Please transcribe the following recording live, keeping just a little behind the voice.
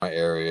my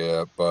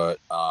area, but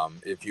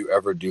if you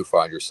ever do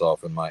find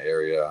yourself in my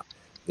area,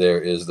 there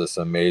is this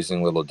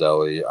amazing little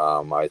deli.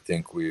 I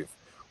think we've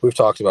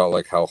talked about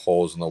like how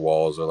holes in the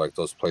walls are like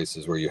those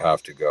places where you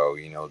have to go.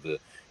 You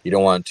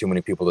don't want too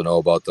many people to know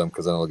about them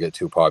because then it'll get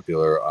too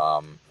popular.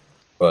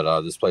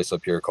 But this place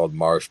up here called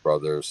Marsh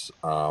Brothers,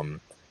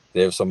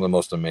 they have some of the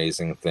most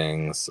amazing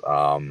things.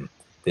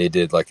 They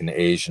did like an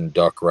Asian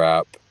duck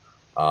wrap.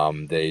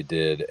 They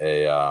did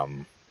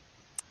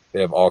they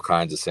have all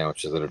kinds of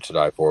sandwiches that are to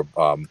die for.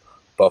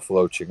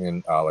 Buffalo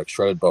chicken, like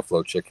shredded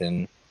buffalo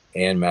chicken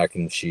and mac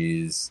and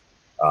cheese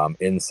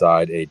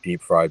inside a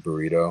deep fried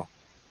burrito.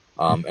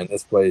 And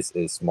this place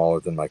is smaller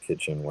than my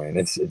kitchen, Wayne.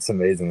 It's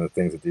amazing the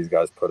things that these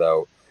guys put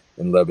out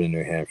in Lebanon,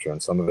 New Hampshire.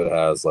 And some of it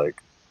has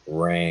like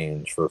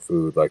range for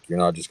food. Like you're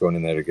not just going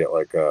in there to get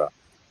like a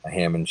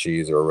ham and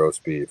cheese or a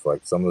roast beef.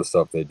 Like some of the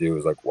stuff they do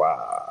is like,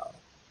 wow.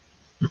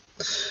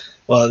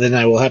 Well, then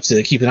I will have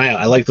to keep an eye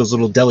out. I like those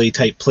little deli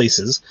type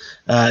places.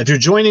 If you're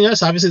joining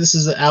us, obviously this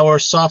is our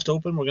soft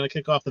open. We're going to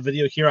kick off the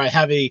video here. I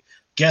have a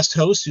guest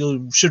host.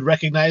 You should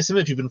recognize him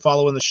if you've been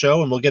following the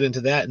show, and we'll get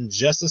into that in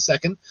just a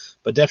second.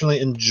 But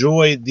definitely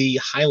enjoy the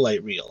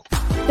highlight reel.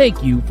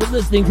 Thank you for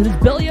listening to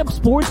this Belly Up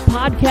Sports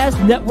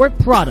Podcast Network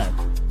product.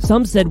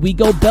 Some said we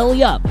go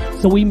belly up,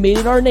 so we made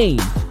it our name,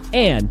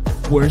 and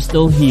we're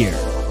still here.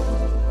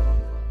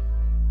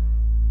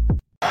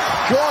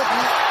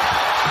 Jordan.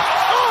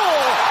 Oh,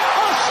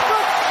 a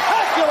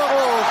spectacular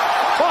move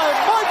by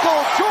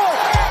Michael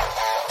Jordan.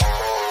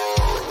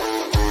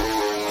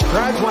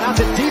 Drives one out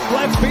to deep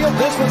left field.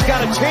 This one's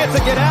got a chance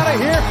to get out of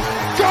here.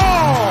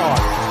 Gone!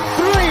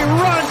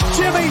 3-run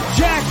Jimmy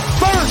Jack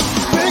first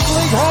big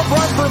league home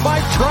run for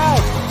Mike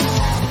Trout.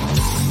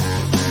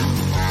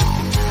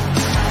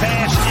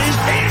 Pass is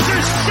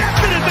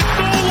intercepted at the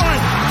goal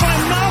line by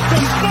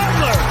Malcolm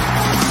Butler.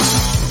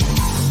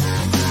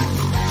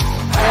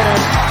 And an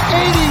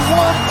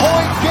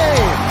 81-point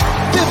game,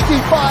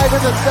 55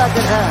 in the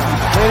second half.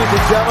 Ladies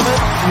and gentlemen,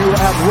 you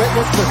have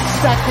witnessed the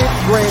second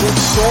greatest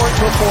scoring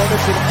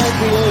performance in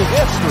NBA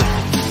history.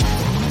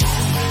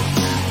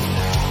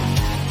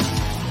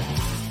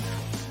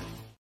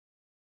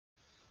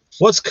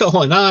 What's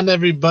going on,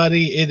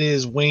 everybody? It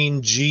is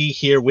Wayne G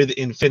here with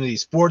Infinity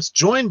Sports,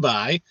 joined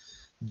by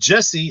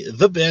Jesse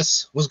the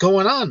Biss. What's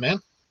going on, man?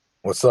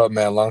 What's up,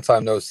 man? Long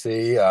time no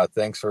see.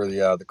 Thanks for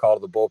the call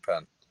to the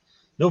bullpen.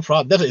 No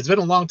problem. Definitely. It's been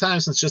a long time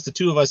since just the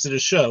two of us did a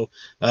show.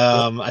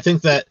 I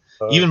think that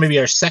even maybe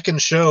our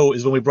second show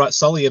is when we brought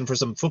Sully in for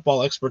some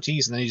football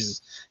expertise, and then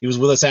he was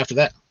with us after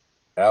that.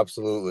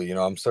 Absolutely.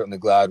 I'm certainly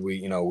glad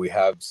we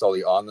have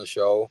Sully on the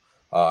show.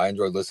 I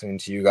enjoy listening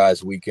to you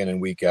guys week in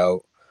and week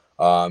out.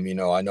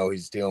 I know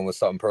he's dealing with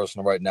something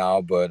personal right now,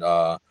 but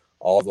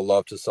all the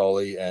love to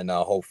Sully, and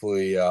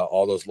hopefully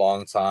all those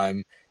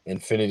longtime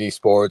Infinity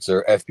Sports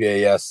or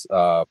FBAS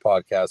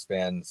podcast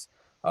fans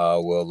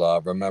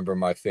will remember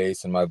my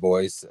face and my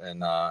voice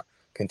and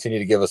continue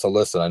to give us a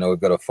listen. I know we've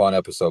got a fun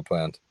episode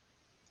planned.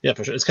 Yeah,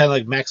 for sure. It's kind of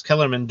like Max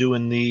Kellerman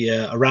doing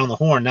the Around the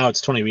Horn. Now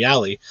it's Tony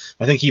Reale.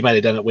 I think he might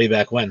have done it way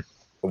back when.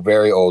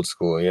 Very old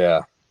school,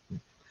 yeah.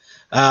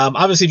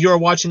 Obviously, if you're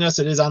watching us,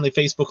 it is on the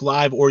Facebook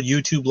Live or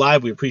YouTube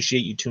Live. We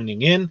appreciate you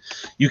tuning in.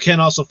 You can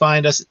also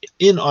find us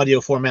in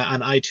audio format on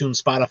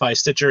iTunes, Spotify,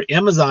 Stitcher,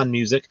 Amazon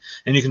Music,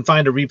 and you can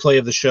find a replay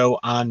of the show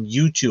on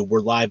YouTube.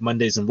 We're live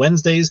Mondays and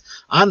Wednesdays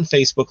on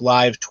Facebook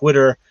Live,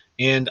 Twitter,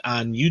 and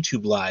on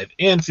YouTube Live.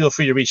 And feel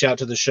free to reach out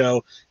to the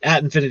show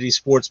at Infinity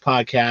Sports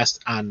Podcast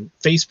on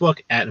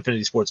Facebook, at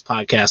Infinity Sports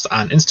Podcast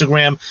on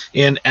Instagram,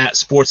 and at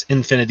Sports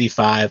Infinity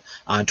 5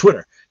 on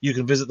Twitter. You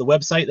can visit the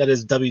website. That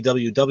is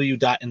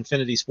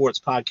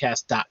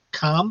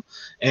www.infinitysportspodcast.com.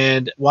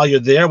 And while you're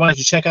there, why don't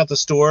you check out the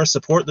store,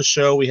 support the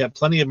show. We have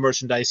plenty of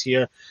merchandise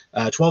here.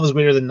 12 is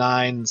greater than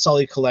 9,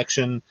 Sully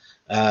collection,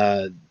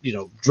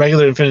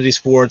 regular Infinity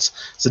Sports.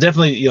 So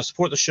definitely,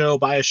 support the show,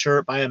 buy a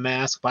shirt, buy a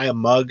mask, buy a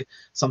mug,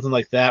 something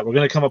like that. We're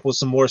going to come up with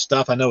some more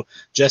stuff. I know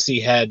Jesse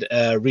had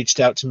reached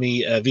out to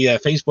me via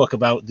Facebook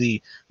about the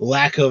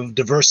lack of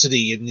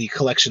diversity in the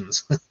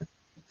collections.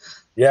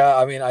 Yeah,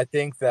 I mean, I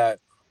think that,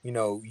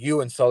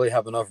 you and Sully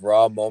have enough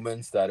raw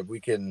moments that if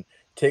we can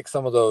take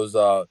some of those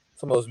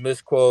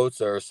misquotes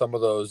or some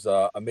of those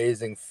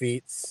amazing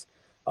feats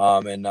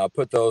and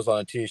put those on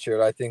a T-shirt,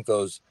 I think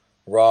those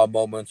raw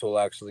moments will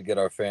actually get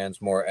our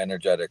fans more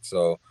energetic.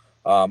 So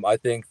I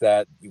think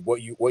that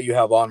what you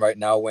have on right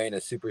now, Wayne,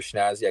 is super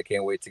snazzy. I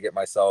can't wait to get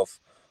myself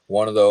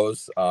one of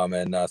those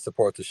and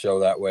support the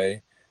show that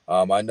way.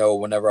 I know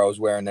whenever I was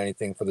wearing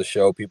anything for the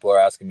show, people are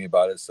asking me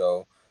about it.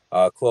 So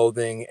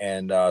clothing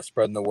and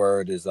spreading the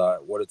word is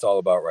what it's all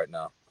about right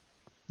now.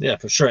 Yeah,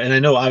 for sure. And I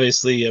know,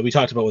 obviously, we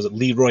talked about, was it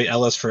Leroy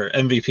Ellis for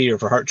MVP or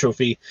for Hart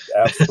Trophy?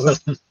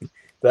 Absolutely.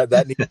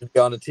 that needs to be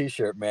on a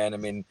T-shirt, man. I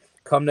mean,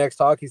 come next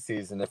hockey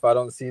season, if I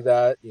don't see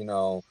that,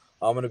 I'm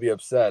going to be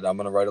upset. I'm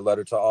going to write a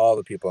letter to all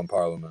the people in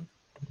Parliament.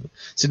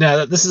 So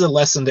now this is a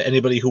lesson to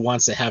anybody who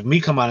wants to have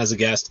me come on as a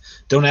guest.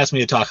 Don't ask me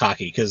to talk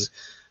hockey, because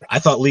I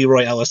thought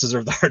Leroy Ellis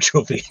deserved the Hart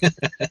Trophy.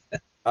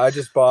 I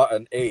just bought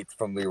an 8th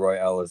from Leroy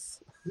Ellis.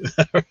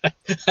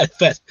 I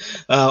bet.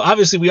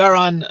 Obviously, we are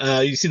on.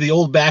 You see the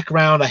old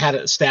background. I had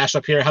it stashed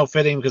up here. How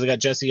fitting, because I got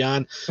Jesse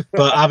on.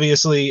 But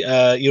obviously,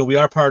 we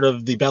are part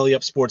of the Belly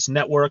Up Sports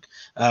Network.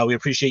 We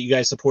appreciate you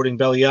guys supporting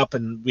Belly Up,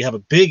 and we have a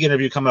big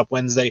interview coming up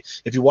Wednesday.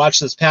 If you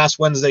watched this past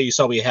Wednesday, you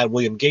saw we had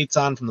William Gates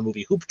on from the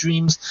movie Hoop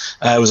Dreams.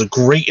 It was a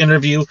great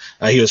interview.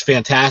 He was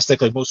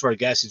fantastic. Like most of our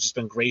guests, he's just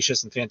been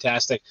gracious and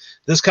fantastic.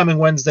 This coming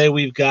Wednesday,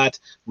 we've got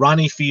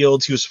Ronnie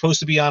Fields. He was supposed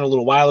to be on a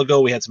little while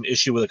ago. We had some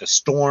issue with like a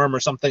storm or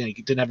something, and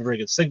he didn't have a very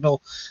good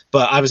signal.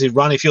 But obviously,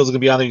 Ronnie Fields is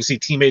going to be on there. You can see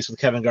teammates with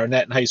Kevin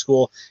Garnett in high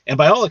school. And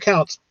by all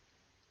accounts,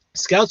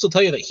 scouts will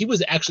tell you that he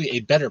was actually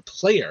a better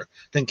player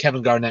than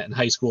Kevin Garnett in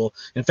high school.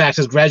 In fact,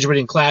 his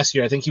graduating class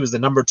year, I think he was the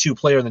number 2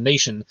 player in the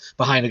nation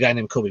behind a guy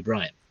named Kobe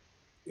Bryant.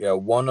 Yeah,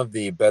 one of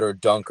the better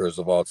dunkers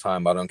of all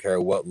time. I don't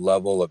care what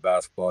level of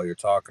basketball you're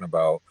talking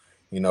about.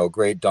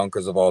 Great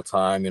dunkers of all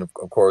time.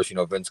 Of course,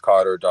 Vince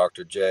Carter,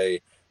 Dr.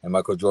 J, and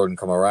Michael Jordan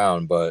come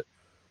around. But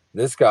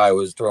this guy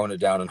was throwing it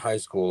down in high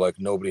school like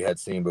nobody had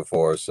seen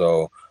before.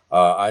 So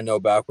I know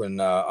back when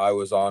I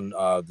was on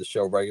the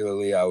show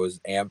regularly, I was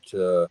amped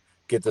to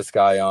get this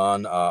guy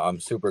on. I'm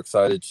super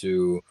excited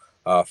to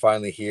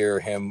finally hear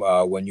him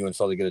when you and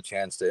Sully get a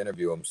chance to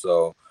interview him.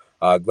 So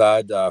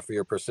glad for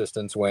your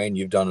persistence, Wayne.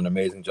 You've done an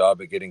amazing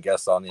job at getting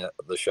guests on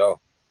the show.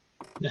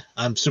 Yeah,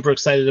 I'm super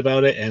excited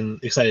about it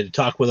and excited to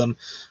talk with him.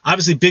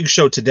 Obviously, big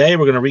show today.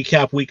 We're going to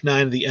recap Week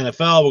 9 of the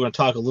NFL. We're going to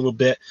talk a little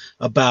bit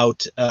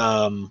about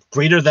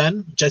Greater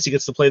Than. Jesse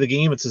gets to play the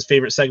game. It's his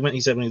favorite segment,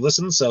 he said when he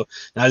listens. So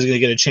now he's going to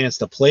get a chance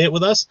to play it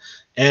with us.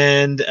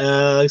 And like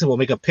I said, we'll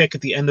make a pick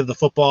at the end of the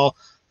football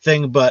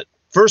thing. But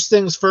first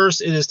things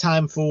first, it is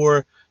time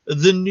for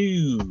the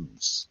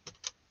news.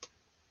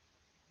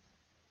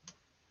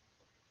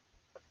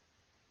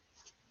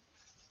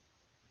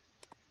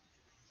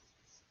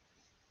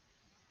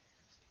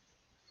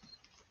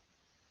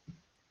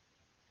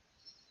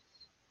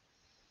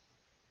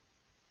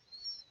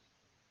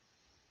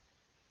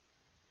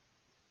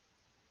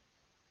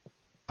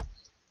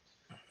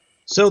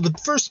 So the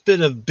first bit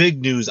of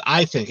big news,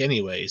 I think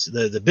anyways,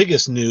 the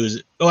biggest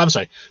news, I'm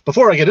sorry,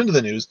 before I get into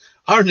the news,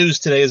 our news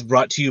today is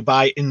brought to you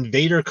by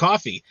Invader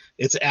Coffee.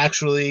 It's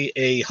actually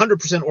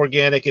 100%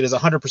 organic. It is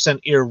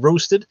 100% air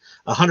roasted.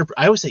 I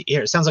always say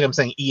air. It sounds like I'm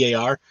saying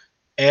EAR,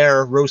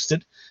 air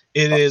roasted.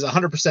 It is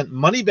 100%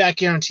 money back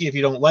guarantee if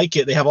you don't like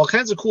it. They have all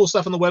kinds of cool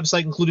stuff on the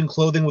website, including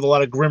clothing with a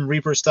lot of Grim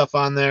Reaper stuff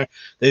on there.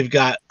 They've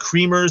got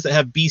creamers that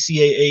have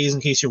BCAAs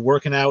in case you're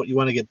working out, you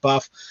want to get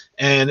buff.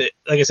 And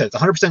like I said, it's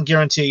 100%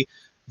 guarantee.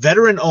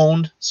 Veteran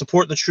owned,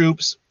 support the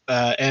troops,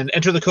 and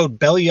enter the code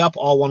BELLYUP,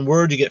 all one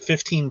word. You get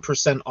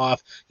 15%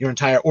 off your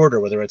entire order,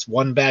 whether it's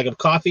one bag of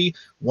coffee,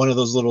 one of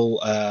those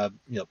little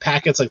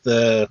packets like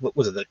the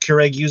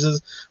Keurig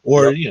uses,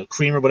 or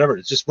cream or whatever.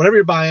 It's just whatever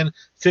you're buying,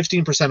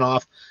 15%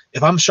 off.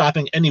 If I'm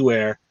shopping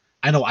anywhere,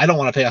 I know I don't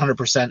want to pay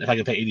 100% if I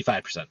can pay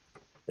 85%.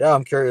 Yeah,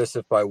 I'm curious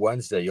if by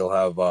Wednesday you'll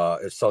have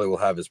if Sully will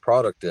have his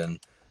product in.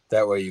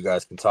 That way you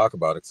guys can talk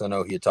about it, because I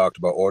know he had talked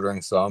about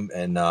ordering some,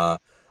 and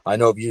I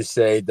know if you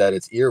say that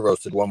it's ear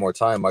roasted one more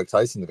time, Mike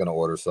Tyson's going to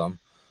order some.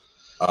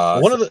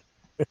 One of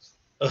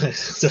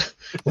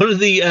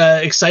the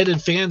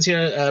excited fans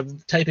here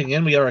typing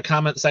in, we are a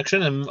comment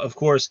section, and of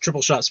course,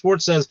 Triple Shot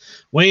Sports says,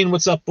 Wayne,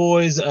 what's up,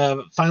 boys?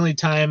 Finally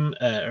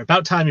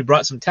about time you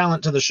brought some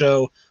talent to the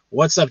show.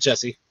 What's up,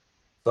 Jesse?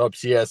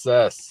 What's up,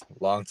 CSS?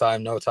 Long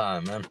time, no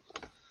time, man.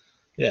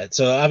 Yeah,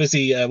 so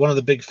obviously one of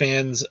the big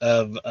fans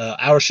of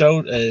our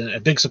show, a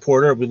big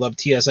supporter. We love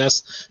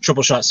TSS,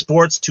 Triple Shot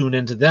Sports. Tune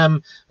into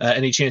them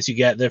any chance you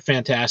get. They're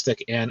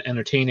fantastic and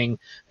entertaining,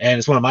 and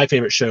it's one of my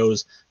favorite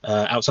shows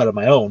outside of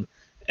my own.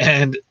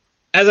 And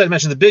as I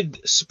mentioned, the big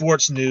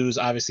sports news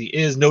obviously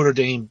is Notre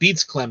Dame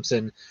beats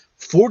Clemson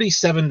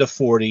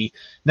 47-40.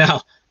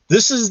 Now,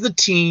 this is the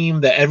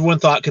team that everyone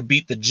thought could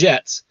beat the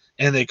Jets,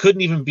 and they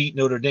couldn't even beat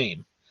Notre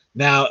Dame.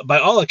 Now, by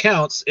all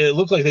accounts, it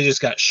looked like they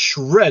just got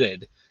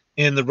shredded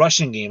in the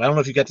rushing game. I don't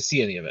know if you got to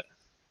see any of it.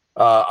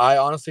 I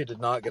honestly did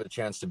not get a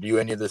chance to view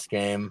any of this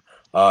game.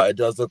 It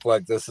does look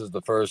like this is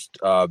the first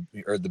or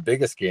the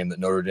biggest game that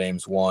Notre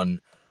Dame's won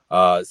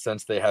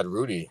since they had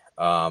Rudy.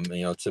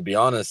 To be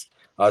honest,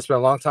 it's been a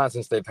long time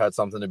since they've had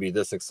something to be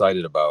this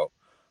excited about.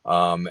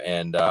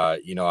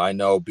 I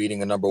know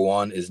beating a number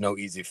one is no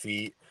easy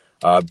feat.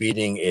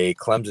 Beating a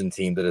Clemson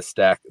team that is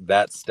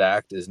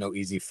stacked is no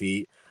easy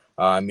feat.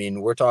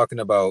 We're talking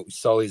about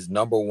Sully's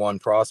number one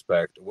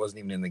prospect. It wasn't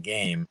even in the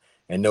game,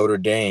 and Notre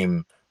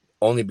Dame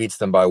only beats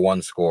them by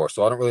one score.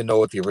 So I don't really know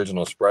what the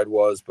original spread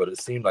was, but it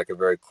seemed like a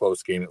very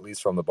close game, at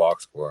least from the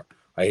box score.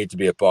 I hate to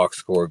be a box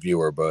score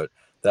viewer, but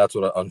that's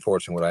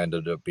unfortunately what I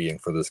ended up being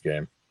for this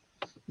game.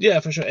 Yeah,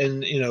 for sure.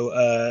 And,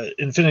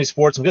 Infinity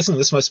Sports, I'm guessing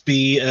this must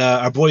be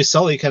our boy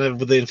Sully kind of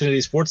with the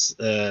Infinity Sports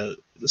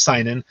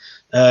sign-in.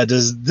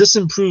 Does this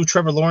improve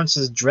Trevor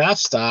Lawrence's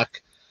draft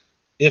stock,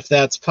 if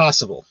that's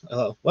possible?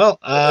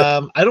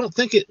 I don't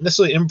think it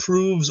necessarily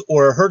improves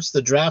or hurts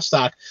the draft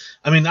stock.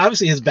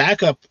 Obviously his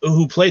backup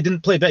who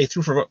didn't play bad. He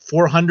threw for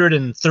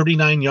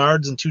 439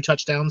 yards and 2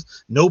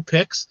 touchdowns, no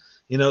picks.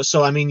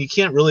 So you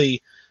can't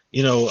really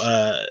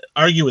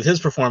argue with his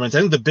performance. I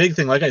think the big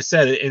thing, like I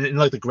said, and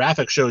like the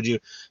graphic showed you,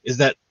 is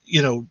that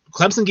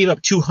Clemson gave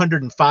up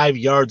 205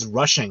 yards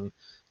rushing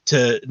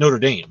to Notre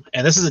Dame,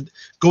 and this is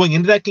going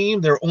into that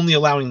game. They're only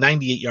allowing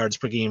 98 yards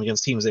per game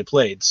against teams they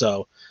played.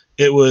 So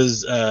it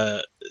was,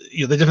 they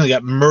definitely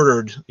got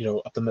murdered,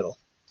 up the middle.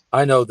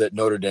 I know that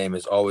Notre Dame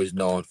is always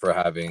known for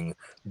having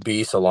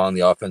Biss along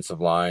the offensive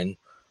line.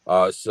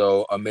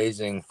 So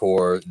amazing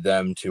for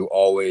them to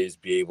always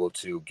be able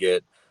to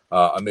get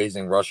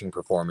amazing rushing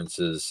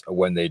performances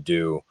when they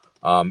do.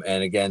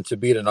 And again, to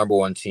beat a number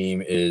one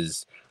team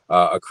is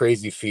a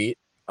crazy feat.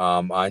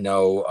 I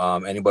know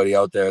anybody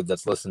out there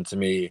that's listened to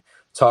me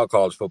talk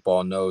college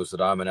football knows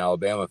that I'm an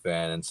Alabama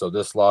fan. And so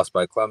this loss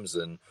by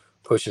Clemson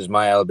pushes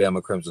my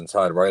Alabama Crimson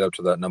Tide right up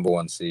to that number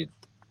one seed.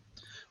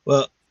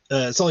 Well,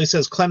 Sully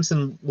says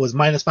Clemson was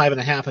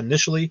 -5.5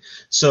 initially,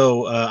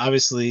 so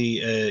obviously,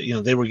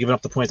 they were giving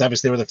up the points.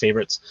 Obviously, they were the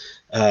favorites.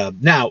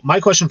 Now, my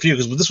question for you,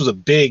 because this was a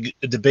big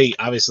debate,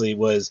 obviously,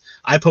 was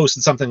I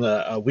posted something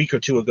a week or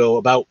two ago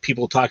about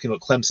people talking about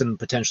Clemson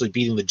potentially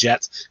beating the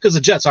Jets, because the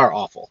Jets are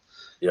awful.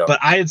 Yeah. But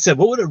I had said,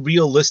 what would a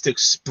realistic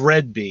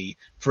spread be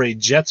for a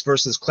Jets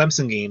versus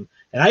Clemson game?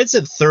 And I had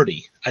said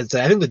 30. I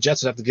think the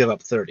Jets would have to give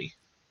up 30.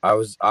 I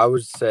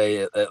would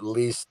say at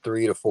least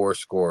 3 to 4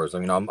 scores. I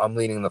mean, I'm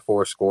leaning the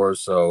 4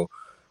 scores, so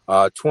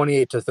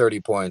 28 to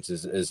 30 points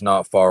is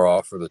not far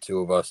off for the two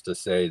of us to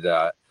say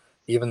that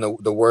even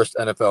the worst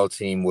NFL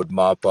team would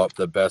mop up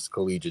the best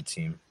collegiate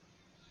team.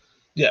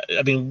 Yeah,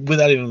 I mean,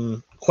 without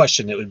even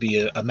question, it would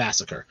be a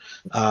massacre.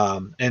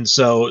 And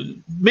so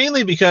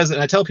mainly because,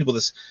 and I tell people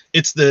this,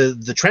 it's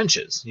the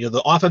trenches,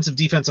 the offensive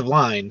defensive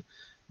line.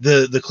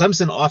 The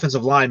Clemson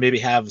offensive line maybe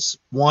has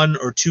 1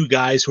 or 2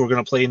 guys who are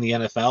going to play in the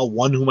NFL,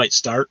 one who might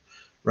start,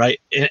 right?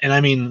 And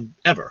I mean,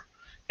 ever.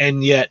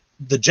 And yet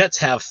the Jets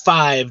have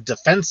 5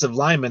 defensive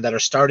linemen that are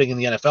starting in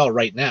the NFL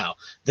right now.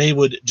 They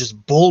would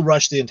just bull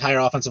rush the entire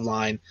offensive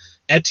line.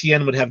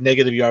 Etienne would have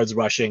negative yards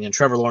rushing, and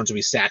Trevor Lawrence would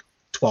be sacked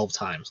 12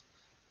 times.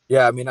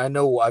 Yeah, I mean, I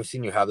know I've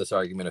seen you have this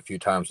argument a few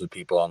times with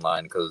people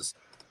online because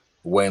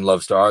Wayne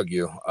loves to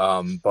argue.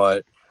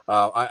 But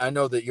I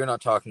know that you're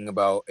not talking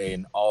about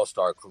an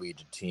all-star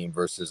collegiate team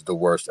versus the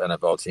worst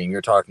NFL team.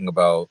 You're talking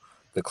about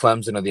the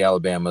Clemson or the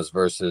Alabamas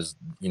versus,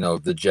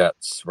 the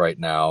Jets right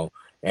now.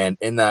 And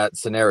in that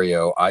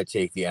scenario, I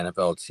take the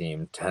NFL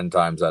team 10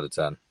 times out of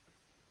 10.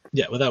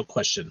 Yeah, without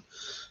question.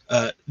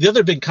 The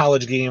other big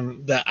college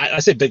game that I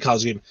say big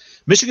college game,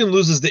 Michigan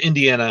loses to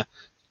Indiana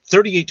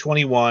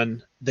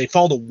 38-21. They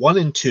fall to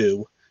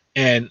 1-2,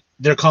 and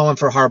they're calling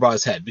for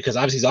Harbaugh's head because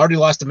obviously he's already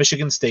lost to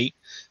Michigan State.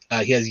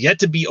 He has yet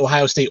to beat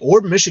Ohio State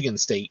or Michigan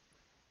State,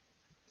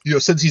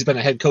 since he's been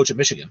a head coach at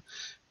Michigan.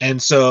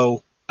 And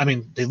so, I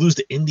mean, they lose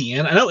to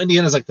Indiana. I know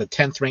Indiana's like the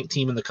 10th ranked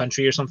team in the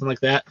country or something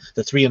like that,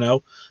 the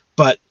 3-0.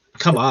 But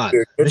come on,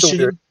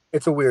 Michigan.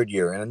 It's a weird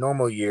year. In a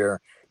normal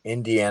year,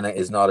 Indiana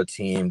is not a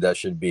team that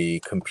should be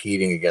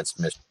competing against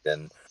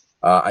Michigan.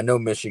 I know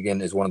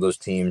Michigan is one of those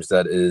teams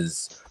that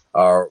is,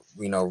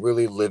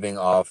 really living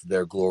off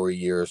their glory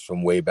years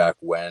from way back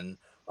when.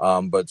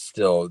 But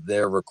still,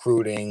 their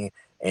recruiting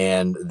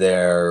and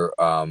their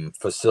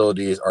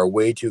facilities are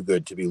way too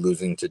good to be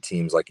losing to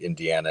teams like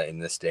Indiana in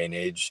this day and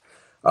age.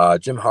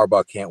 Jim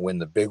Harbaugh can't win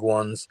the big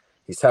ones.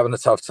 He's having a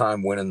tough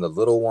time winning the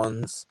little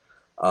ones.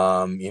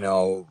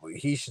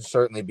 He should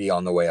certainly be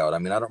on the way out. I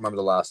mean, I don't remember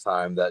the last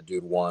time that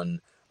dude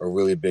won a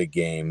really big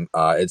game.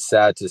 It's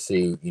sad to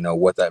see,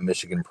 what that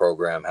Michigan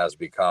program has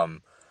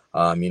become.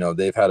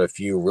 They've had a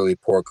few really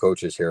poor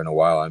coaches here in a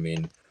while. I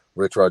mean,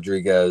 Rich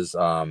Rodriguez,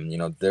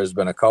 there's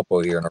been a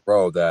couple here in a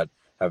row that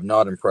have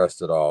not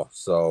impressed at all.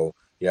 So,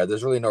 yeah,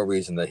 there's really no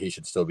reason that he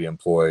should still be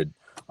employed.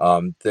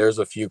 There's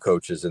a few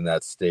coaches in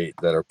that state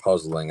that are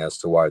puzzling as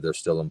to why they're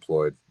still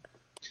employed.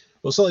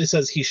 Well, Sully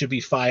says he should be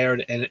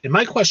fired. And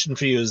my question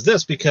for you is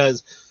this,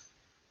 because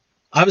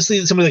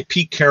obviously somebody like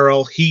Pete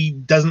Carroll, he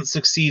doesn't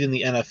succeed in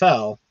the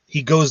NFL.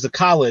 He goes to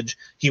college,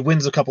 he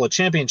wins a couple of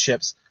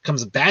championships,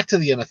 comes back to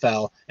the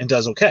NFL, and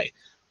does okay.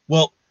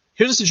 Well,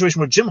 here's a situation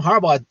where Jim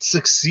Harbaugh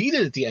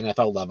succeeded at the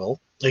NFL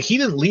level. Like, he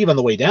didn't leave on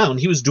the way down.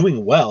 He was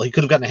doing well. He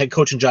could have gotten a head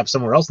coaching job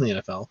somewhere else in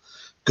the NFL.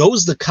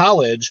 Goes to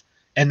college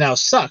and now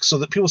sucks. So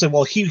that people say,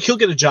 well, he'll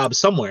get a job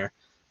somewhere.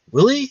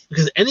 Really?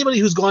 Because anybody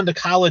who's gone to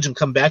college and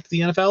come back to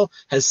the NFL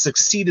has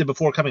succeeded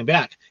before coming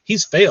back.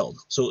 He's failed.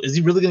 So is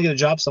he really going to get a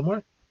job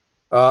somewhere?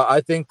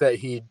 I think that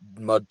he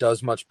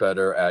does much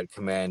better at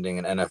commanding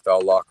an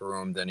NFL locker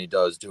room than he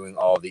does doing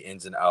all the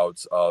ins and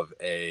outs of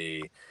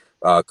a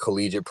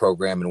collegiate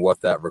program and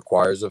what that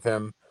requires of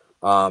him.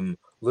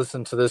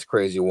 Listen to this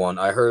crazy one.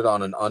 I heard it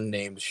on an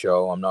unnamed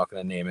show. I'm not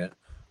going to name it.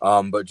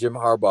 But Jim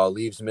Harbaugh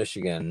leaves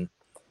Michigan.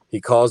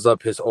 He calls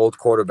up his old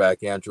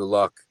quarterback, Andrew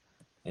Luck,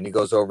 and he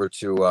goes over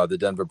to the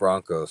Denver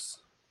Broncos.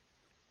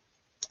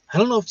 I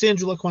don't know if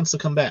Andrew Luck wants to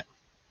come back.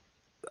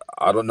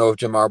 I don't know if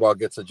Jim Harbaugh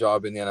gets a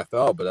job in the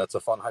NFL, but that's a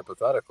fun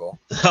hypothetical.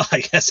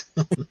 I guess.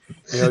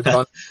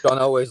 John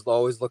always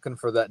looking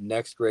for that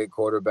next great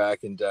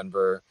quarterback in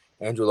Denver.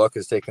 Andrew Luck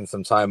has taken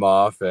some time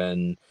off,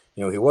 and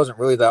he wasn't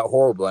really that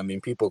horrible. I mean,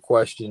 people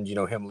questioned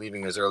him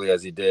leaving as early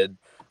as he did.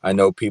 I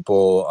know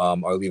people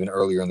are leaving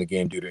earlier in the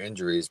game due to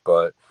injuries,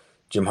 but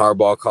Jim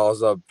Harbaugh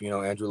calls up,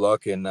 Andrew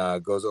Luck and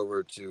goes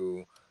over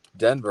to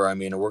Denver. I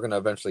mean, we're going to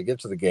eventually get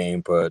to the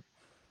game, but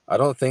I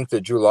don't think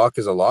that Drew Lock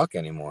is a lock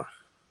anymore.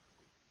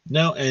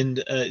 No,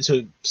 and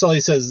so Sully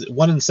says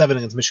 1-7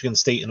 against Michigan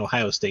State and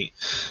Ohio State.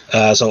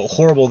 So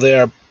horrible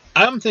there.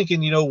 I'm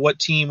thinking, what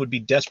team would be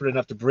desperate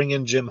enough to bring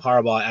in Jim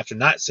Harbaugh after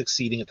not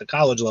succeeding at the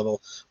college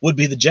level would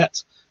be the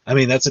Jets. I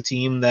mean, that's a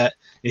team that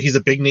he's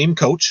a big name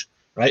coach,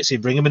 right? So you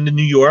bring him into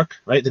New York,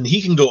 right? Then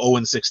he can go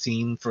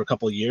 0-16 for a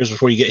couple of years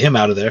before you get him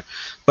out of there.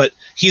 But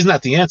he's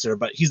not the answer,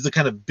 but he's the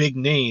kind of big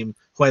name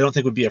who I don't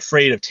think would be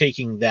afraid of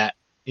taking that,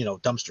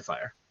 dumpster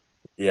fire.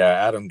 Yeah,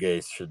 Adam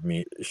Gase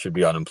should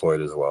be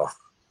unemployed as well.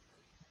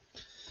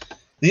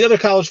 The other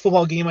college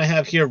football game I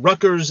have here,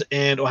 Rutgers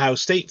and Ohio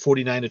State,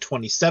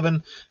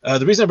 49-27.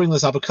 The reason I bring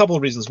this up, a couple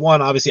of reasons.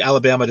 One, obviously,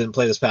 Alabama didn't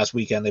play this past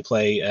weekend. They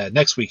play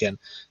next weekend,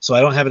 so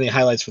I don't have any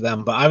highlights for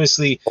them. But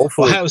obviously,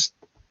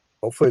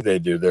 hopefully they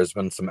do. There's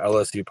been some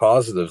LSU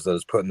positives that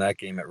is putting that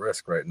game at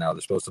risk right now.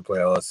 They're supposed to play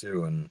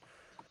LSU, and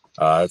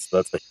that's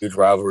a huge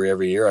rivalry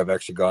every year. I've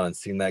actually gone and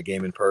seen that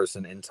game in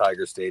person in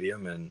Tiger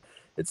Stadium, and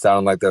it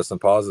sounded like there's some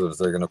positives.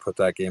 They're going to put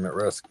that game at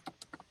risk.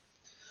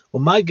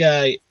 Well, my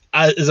guy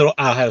is an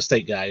Ohio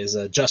State guy, is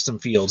Justin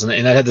Fields.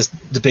 And I had this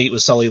debate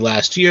with Sully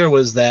last year,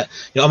 was that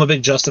I'm a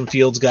big Justin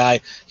Fields guy.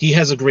 He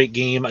has a great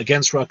game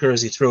against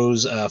Rutgers. He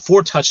throws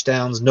 4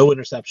 touchdowns, no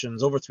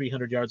interceptions, over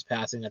 300 yards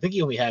passing. I think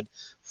he only had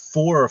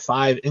 4 or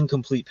 5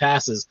 incomplete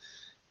passes.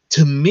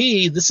 To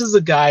me, this is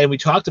a guy, and we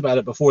talked about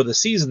it before the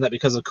season, that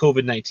because of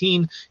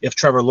COVID-19, if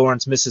Trevor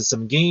Lawrence misses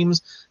some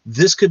games,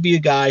 this could be a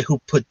guy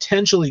who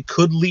potentially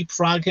could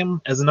leapfrog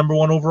him as a number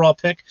 1 overall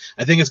pick.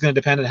 I think it's going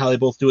to depend on how they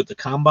both do at the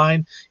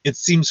combine. It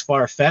seems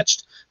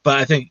far-fetched, but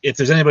I think if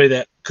there's anybody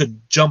that could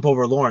jump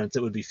over Lawrence,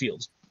 it would be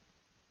Fields.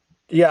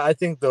 Yeah, I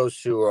think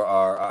those two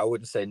are, I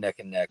wouldn't say neck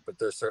and neck, but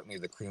they're certainly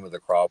the cream of the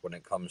crop when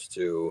it comes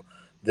to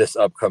this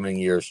upcoming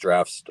year's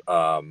draft,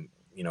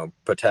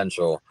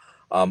 potential.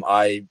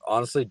 I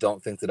honestly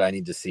don't think that I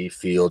need to see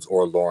Fields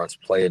or Lawrence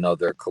play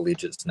another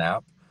collegiate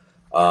snap.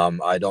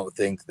 I don't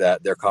think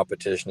that their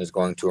competition is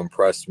going to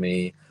impress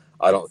me.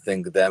 I don't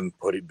think them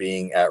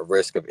being at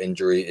risk of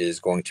injury is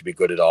going to be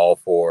good at all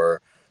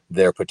for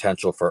their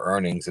potential for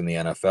earnings in the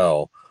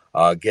NFL.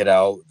 Get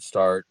out,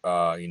 start,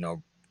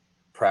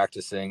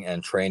 practicing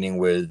and training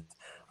with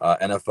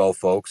NFL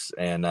folks,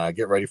 and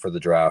get ready for the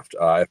draft.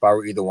 If I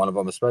were either one of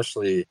them,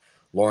 especially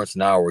Lawrence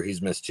now, where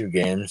he's missed 2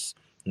 games,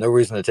 no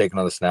reason to take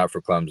another snap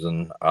for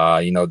Clemson.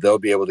 They'll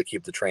be able to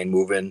keep the train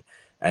moving,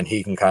 and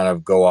he can kind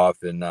of go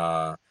off and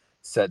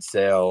set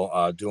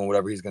sail, doing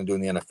whatever he's going to do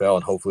in the NFL,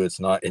 and hopefully it's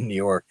not in New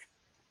York.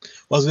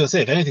 Well, I was going to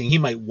say, if anything, he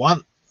might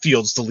want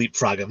Fields to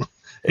leapfrog him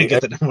and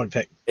get the number 1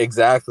 pick.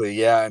 Exactly.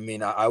 Yeah. I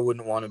mean, I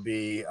wouldn't want to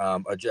be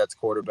a Jets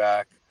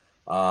quarterback.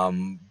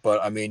 But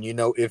I mean,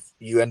 if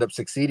you end up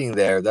succeeding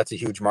there, that's a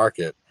huge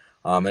market.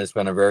 And it's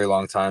been a very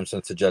long time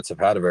since the Jets have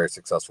had a very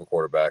successful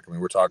quarterback. I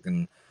mean, we're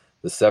talking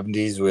the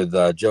 70s with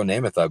Joe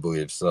Namath, I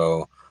believe.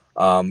 So,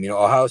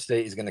 Ohio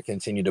State is going to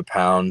continue to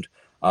pound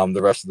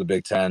the rest of the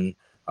Big Ten.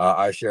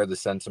 I share the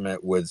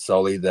sentiment with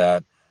Sully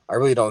that I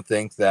really don't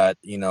think that,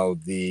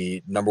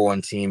 the number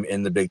 1 team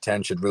in the Big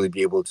Ten should really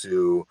be able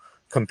to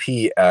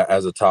compete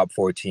as a top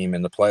 4 team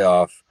in the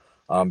playoff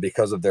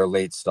because of their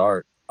late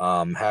start.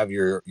 Have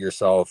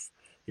yourself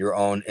your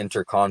own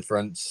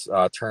interconference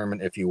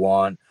tournament if you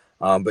want.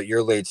 But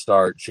your late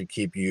start should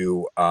keep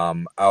you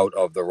out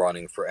of the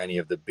running for any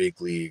of the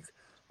big league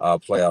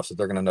playoffs that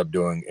they're going to end up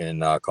doing in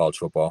college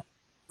football.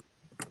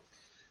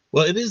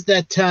 Well, it is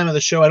that time of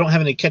the show. I don't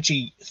have any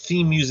catchy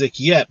theme music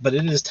yet, but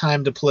it is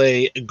time to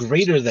play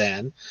Greater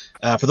Than.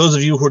 For those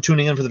of you who are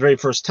tuning in for the very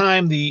first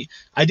time, the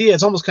idea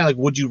is almost kind of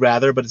like Would You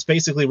Rather, but it's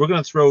basically we're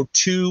going to throw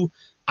 2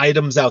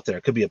 items out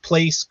there. Could be a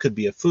place, could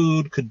be a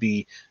food, could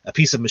be a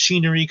piece of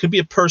machinery, could be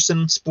a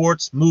person,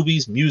 sports,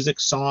 movies, music,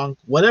 song,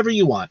 whatever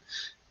you want.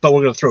 But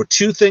we're going to throw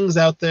 2 things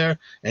out there,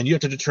 and you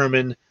have to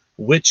determine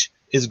which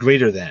is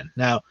greater than.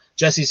 Now,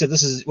 Jesse said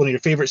this is one of your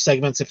favorite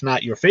segments, if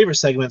not your favorite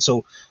segment.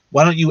 So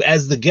why don't you,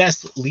 as the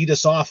guest, lead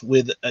us off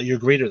with your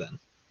greater than?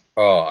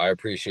 Oh, I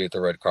appreciate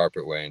the red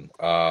carpet, Wayne.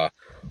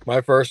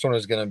 My first one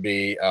is going to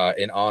be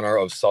in honor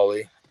of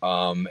Sully.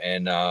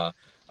 And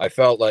I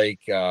felt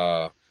like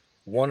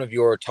one of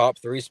your top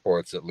 3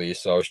 sports, at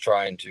least. So I was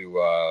trying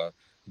to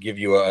give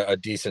you a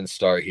decent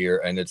start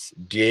here. And it's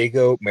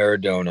Diego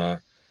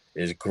Maradona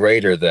is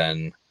greater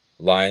than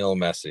Lionel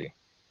Messi.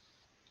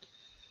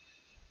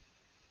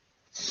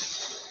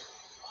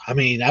 I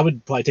mean, I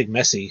would probably take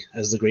Messi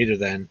as the greater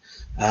than.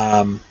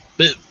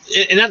 But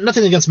and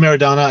nothing against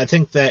Maradona. I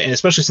think that, and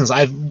especially since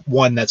I've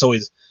one that's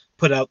always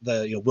put out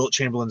the Wilt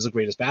Chamberlain's the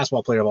greatest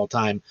basketball player of all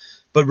time.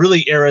 But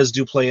really, eras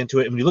do play into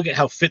it. And when you look at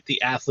how fit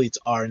the athletes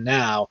are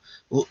now,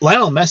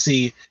 Lionel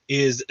Messi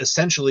is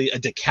essentially a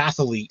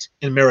decathlete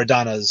in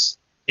Maradona's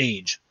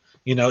age.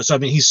 So I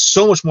mean, he's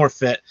so much more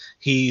fit.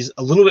 He's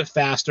a little bit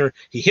faster.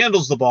 He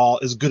handles the ball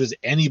as good as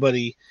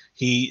anybody.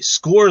 He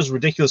scores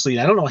ridiculously.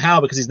 And I don't know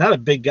how, because he's not a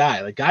big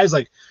guy. Like guys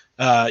like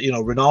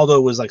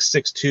Ronaldo was like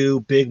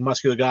 6'2", big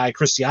muscular guy.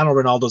 Cristiano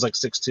Ronaldo's like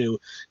 6'2",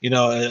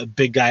 a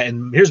big guy.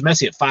 And here's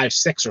Messi at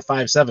 5'6" or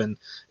 5'7",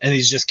 and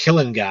he's just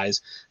killing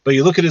guys. But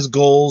you look at his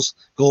goals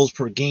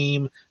per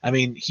game. I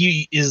mean,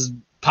 he is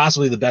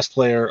possibly the best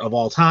player of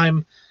all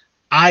time.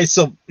 I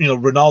still,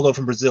 Ronaldo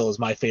from Brazil is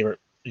my favorite,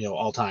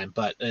 all time.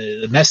 But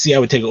Messi, I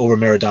would take over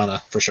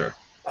Maradona for sure.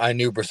 I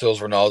knew Brazil's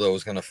Ronaldo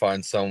was going to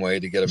find some way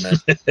to get a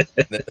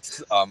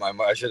Messi.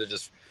 I should have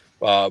just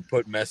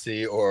put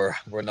Messi or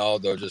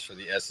Ronaldo just for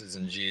the S's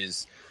and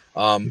G's.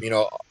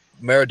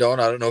 Maradona,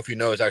 I don't know if you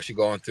know, is actually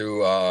going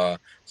through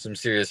some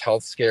serious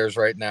health scares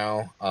right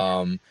now.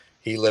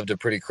 He lived a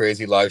pretty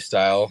crazy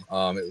lifestyle.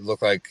 It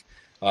looked like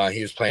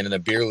he was playing in a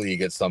beer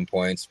league at some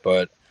points,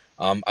 but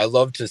I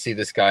love to see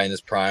this guy in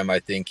his prime. I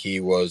think he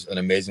was an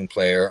amazing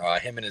player.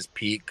 Him in his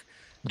peak,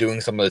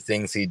 doing some of the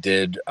things he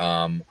did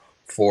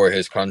for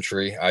his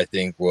country, I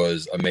think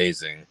was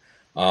amazing.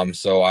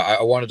 So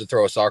I wanted to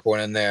throw a soccer one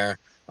in there.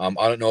 I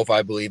don't know if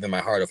I believe in my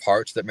heart of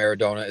hearts that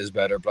Maradona is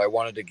better, but I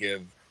wanted to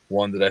give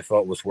one that I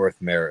felt was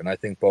worth merit. And I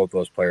think both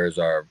those players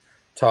are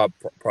top,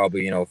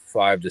 probably,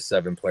 5 to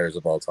 7 players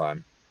of all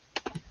time.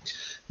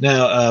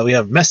 Now we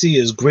have Messi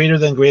is greater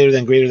than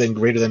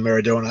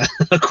Maradona,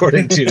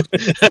 according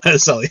to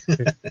Sully.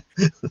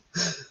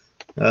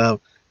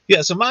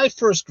 So my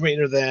first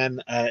greater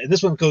than, and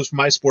this one goes for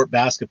my sport,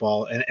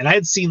 basketball, and I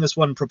had seen this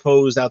one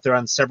proposed out there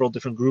on several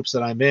different groups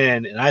that I'm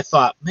in, and I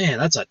thought, man,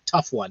 that's a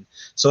tough one.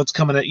 So it's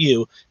coming at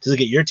you to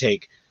get your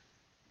take.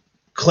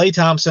 Klay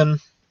Thompson,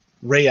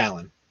 Ray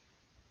Allen.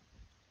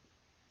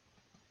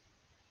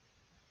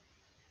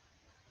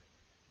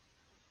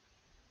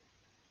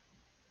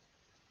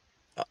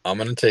 I'm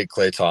going to take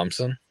Klay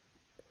Thompson.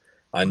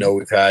 I know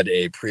we've had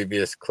a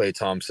previous Klay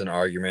Thompson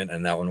argument,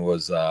 and that one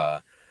was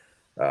it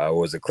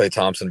Klay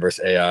Thompson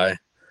versus AI?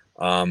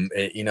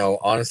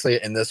 Honestly,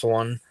 in this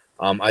one,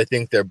 I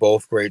think they're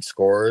both great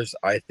scorers.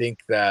 I think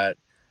that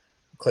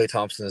Klay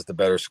Thompson is the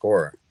better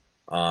scorer.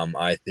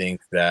 I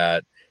think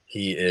that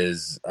he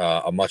is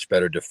a much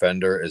better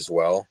defender as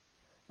well.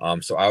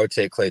 So I would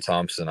take Klay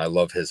Thompson. I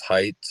love his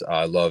height.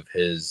 I love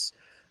his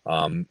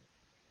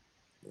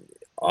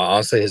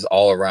honestly, his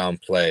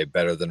all-around play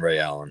better than Ray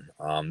Allen.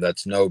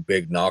 That's no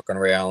big knock on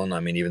Ray Allen. I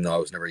mean, even though I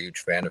was never a huge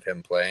fan of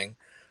him playing,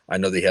 I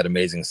know that he had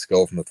amazing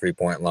skill from the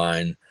three-point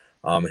line,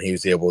 and he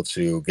was able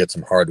to get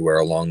some hardware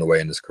along the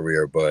way in his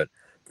career. But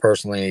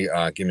personally,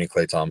 give me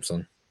Klay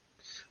Thompson.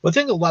 Well, I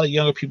think a lot of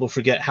younger people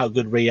forget how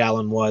good Ray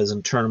Allen was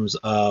in terms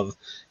of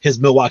his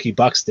Milwaukee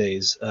Bucks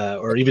days,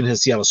 or even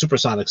his Seattle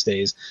Supersonics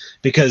days,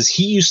 because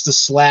he used to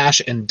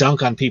slash and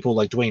dunk on people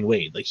like Dwayne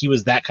Wade. Like, he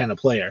was that kind of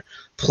player.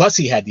 Plus,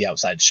 he had the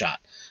outside shot.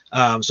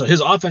 So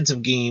his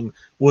offensive game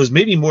was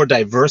maybe more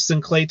diverse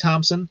than Klay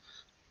Thompson.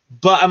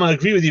 But I'm going to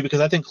agree with you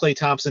because I think Klay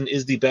Thompson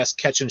is the best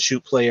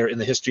catch-and-shoot player in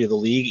the history of the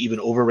league, even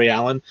over Ray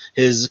Allen.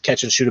 His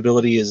catch-and-shoot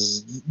ability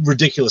is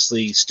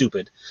ridiculously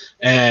stupid.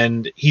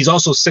 And he's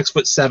also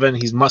 6'7".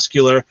 He's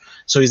muscular,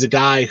 so he's a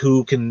guy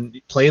who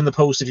can play in the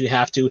post if you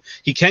have to.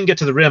 He can get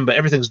to the rim, but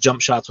everything's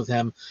jump shots with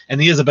him.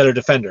 And he is a better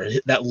defender.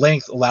 That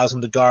length allows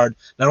him to guard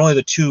not only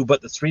the 2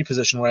 but the 3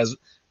 position, whereas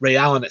Ray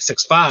Allen at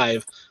 6'5",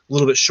 a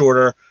little bit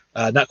shorter,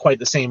 not quite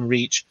the same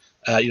reach.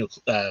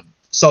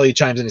 Sully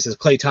chimes in. He says,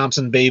 Klay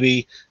Thompson,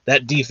 baby,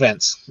 that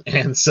defense.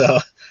 And so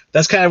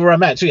that's kind of where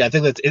I'm at, too. I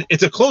think that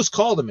it's a close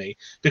call to me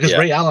because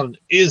Ray Allen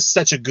is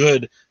such a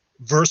good,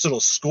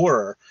 versatile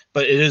scorer,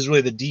 but it is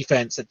really the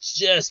defense that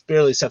just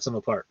barely sets him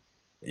apart.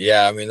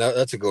 Yeah, I mean,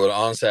 that's a good one.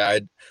 Honestly,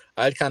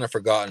 I'd kind of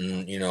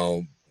forgotten,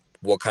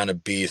 what kind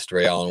of beast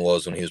Ray Allen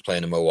was when he was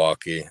playing in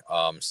Milwaukee.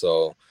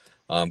 So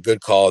good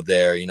call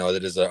there.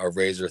 That is a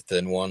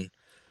razor-thin one.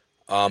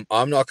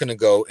 I'm not going to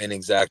go in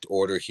exact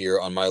order here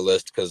on my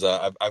list because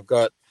I've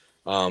got,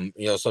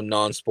 some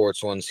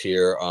non-sports ones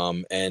here.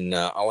 And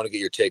I want to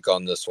get your take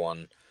on this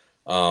one.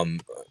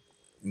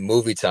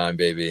 Movie time,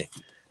 baby.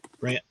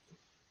 Right.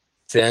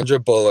 Sandra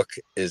Bullock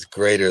is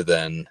greater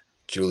than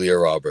Julia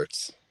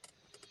Roberts.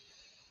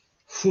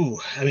 Whew.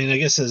 I mean, I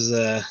guess as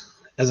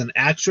an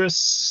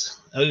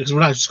actress, because we're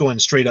not just going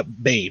straight up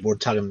babe. We're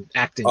talking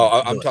acting.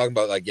 Oh, I'm talking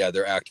about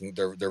their acting,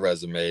 their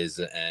resumes,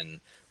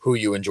 and who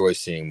you enjoy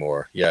seeing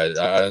more.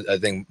 Yeah, I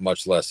think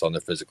much less on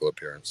their physical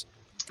appearance.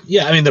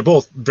 Yeah, I mean, they're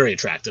both very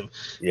attractive.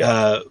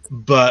 Yeah.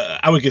 But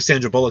I would give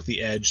Sandra Bullock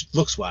the edge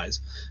looks-wise.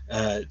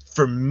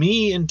 For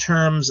me, in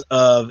terms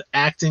of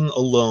acting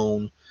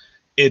alone,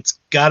 it's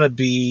got to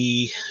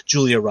be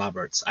Julia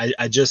Roberts.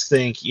 I just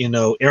think,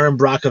 Erin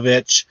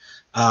Brockovich,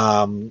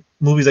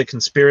 movies like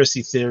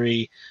Conspiracy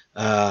Theory,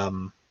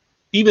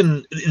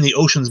 even in the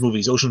Ocean's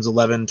movies, Ocean's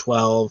 11,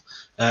 12,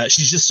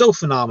 she's just so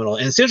phenomenal.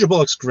 And Sandra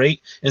Bullock's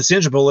great, and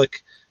Sandra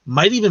Bullock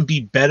might even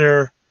be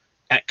better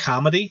at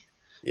comedy.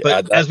 Yeah,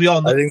 but as we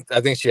all know, I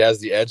think she has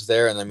the edge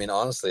there, and I mean,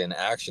 honestly, in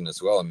action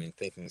as well. I mean,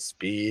 thinking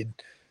Speed.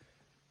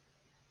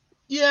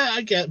 Yeah,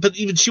 I get, but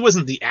even she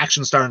wasn't the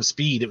action star in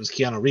Speed. It was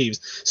Keanu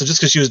Reeves. So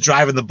just because she was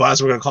driving the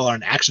bus, we're going to call her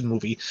an action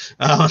movie.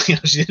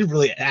 She didn't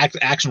really act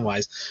action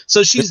wise.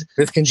 So she's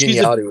This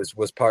Congeniality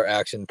was part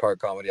action, part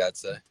comedy, I'd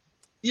say.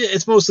 Yeah,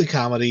 it's mostly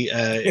comedy.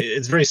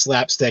 It's very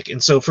slapstick,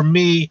 and so for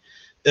me,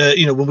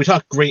 when we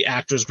talk great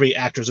actors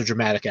are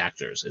dramatic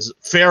actors. Is it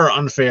fair or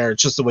unfair?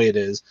 It's just the way it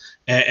is.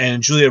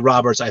 And Julia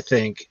Roberts, I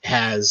think,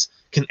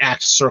 can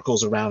act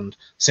circles around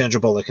Sandra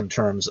Bullock in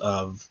terms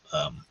of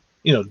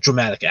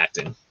dramatic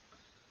acting.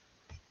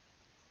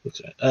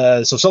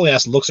 So Sully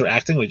asked, looks or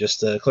acting? We just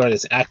clarified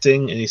it's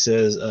acting, and he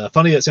says,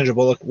 funny that Sandra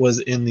Bullock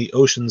was in the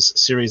Oceans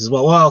series as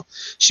well. Well,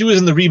 she was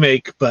in the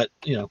remake, but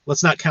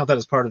let's not count that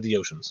as part of the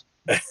Oceans.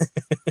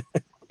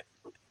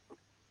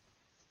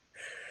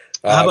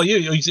 How about you?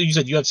 You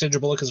said you have Sandra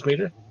Bullock as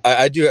greater?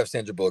 I do have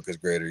Sandra Bullock as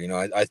greater.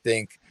 I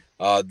think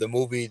the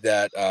movie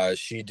that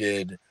she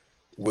did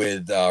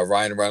with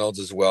Ryan Reynolds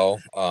as well.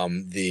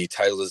 The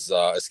title is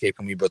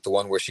escaping me, but the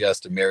one where she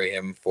has to marry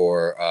him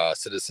for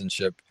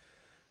citizenship.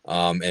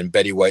 And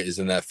Betty White is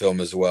in that film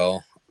as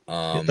well.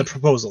 The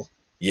Proposal.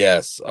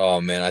 Yes.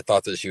 Oh man, I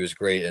thought that she was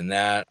great in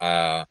that.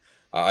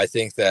 I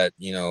think that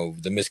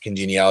the Miss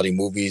Congeniality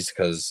movies,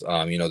 because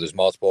there's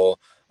multiple.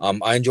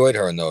 I enjoyed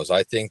her in those.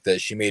 I think that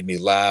she made me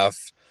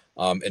laugh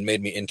and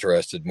made me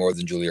interested more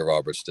than Julia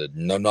Roberts did.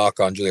 No knock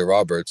on Julia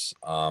Roberts.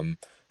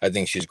 I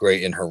think she's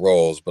great in her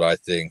roles, but I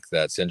think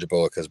that Sandra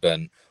Bullock has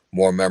been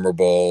more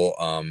memorable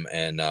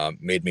and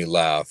made me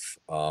laugh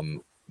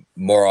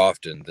more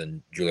often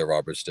than Julia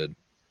Roberts did.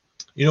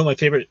 You know what my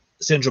favorite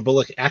Sandra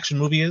Bullock action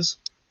movie is?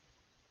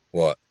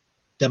 What?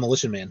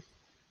 Demolition Man.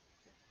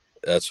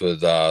 That's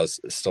with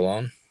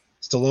Stallone?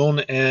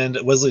 Stallone and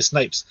Wesley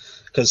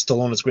Snipes, because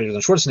Stallone is greater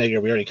than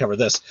Schwarzenegger. We already covered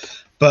this.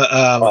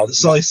 But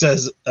Sully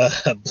says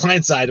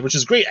Blindside, which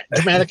is great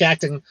dramatic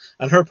acting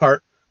on her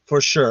part,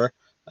 for sure.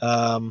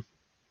 And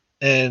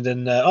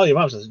then, your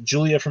mom says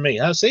Julia for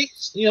me. See?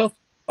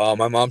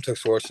 My mom took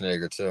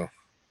Schwarzenegger, too.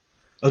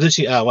 Oh, did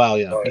she? Oh, wow,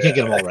 you can't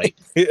get them all right.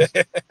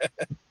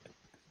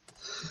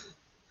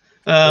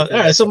 All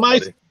right, so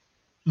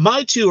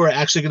my two are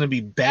actually going to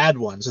be bad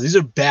ones. So these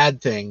are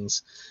bad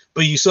things,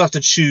 but you still have to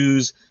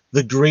choose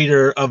the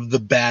greater of the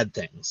bad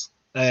things.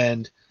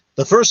 And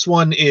the first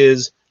one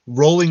is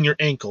rolling your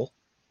ankle.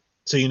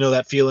 So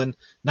that feeling,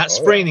 not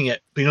spraining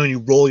it, but when you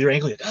roll your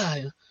ankle,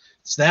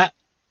 it's that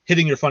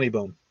hitting your funny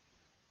bone.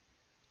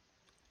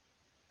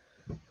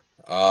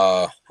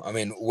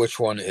 Which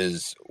one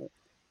is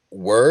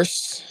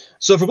worse?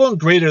 So if we're going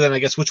greater, then I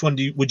guess which one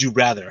would you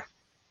rather?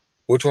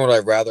 Which one would I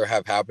rather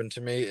have happen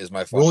to me is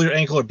my funny roll your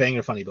ankle or bang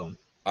your funny bone?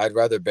 I'd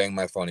rather bang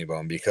my funny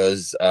bone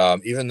because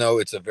even though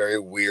it's a very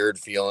weird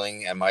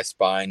feeling and my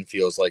spine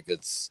feels like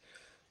it's,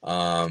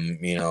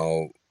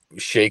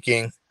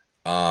 shaking,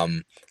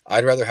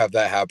 I'd rather have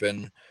that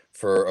happen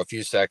for a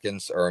few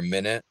seconds or a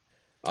minute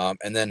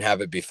and then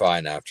have it be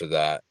fine after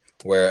that.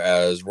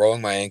 Whereas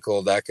rolling my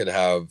ankle, that could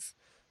have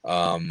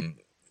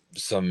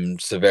some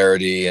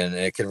severity and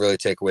it could really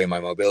take away my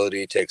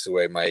mobility, takes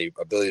away my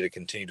ability to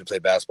continue to play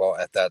basketball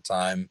at that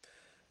time,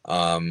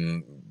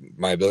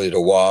 my ability to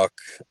walk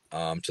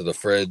to the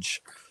fridge.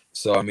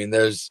 So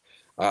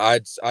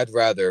I'd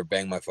rather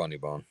bang my funny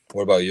bone.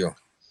 What about you?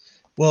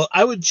 Well,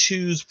 I would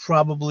choose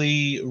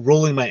probably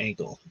rolling my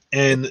ankle,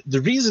 and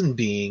the reason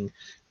being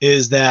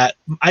is that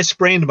I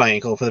sprained my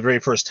ankle for the very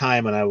first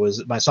time when I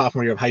was my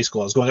sophomore year of high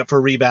school. I was going up for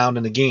a rebound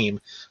in a game,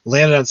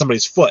 landed on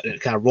somebody's foot, and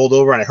it kind of rolled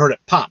over, and I heard it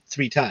pop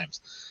 3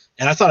 times.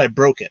 And I thought I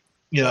broke it.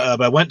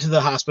 But I went to the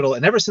hospital,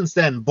 and ever since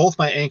then, both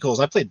my ankles,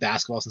 I played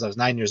basketball since I was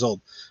 9 years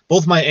old.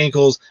 Both my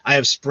ankles, I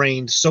have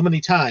sprained so many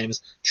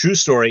times. True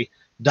story.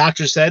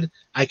 Doctor said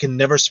I can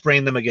never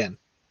sprain them again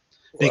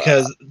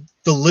because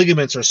the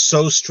ligaments are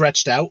so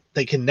stretched out,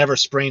 they can never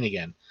sprain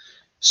again.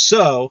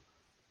 So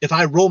if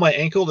I roll my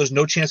ankle, there's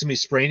no chance of me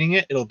spraining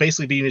it. It'll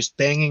basically be just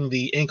banging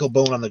the ankle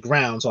bone on the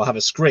ground, so I'll have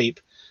a scrape.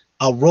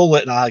 I'll roll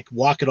it and I'll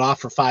walk it off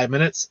for 5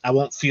 minutes. I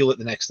won't feel it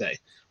the next day.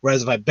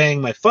 Whereas if I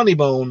bang my funny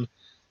bone,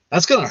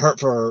 that's going to hurt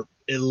for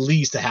at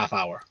least a half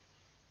hour.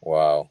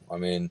 Wow.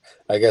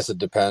 I guess it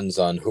depends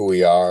on who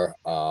we are.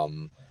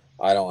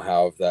 I don't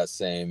have that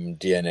same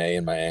DNA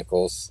in my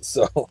ankles,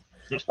 so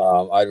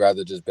I'd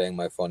rather just bang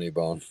my funny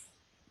bone.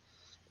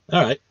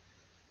 All right.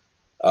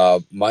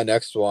 My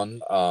next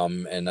one,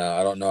 and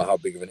I don't know how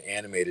big of an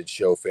animated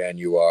show fan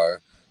you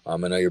are. I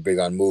know you're big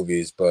on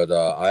movies, but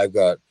I've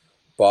got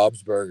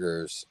Bob's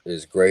Burgers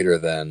is greater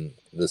than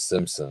The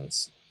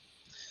Simpsons.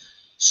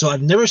 So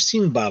I've never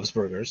seen Bob's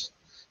Burgers,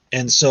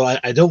 and so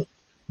I don't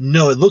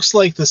know. It looks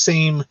like the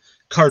same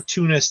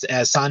cartoonist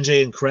as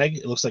Sanjay and Craig.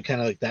 It looks like kind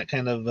of like that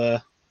kind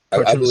of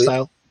cartoon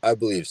style. I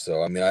believe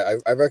so.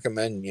 I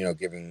recommend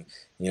giving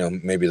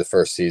maybe the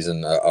first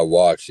season a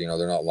watch.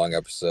 They're not long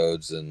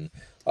episodes, and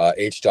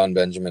H. John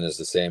Benjamin is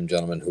the same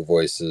gentleman who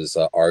voices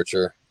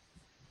Archer.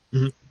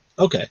 Mm-hmm.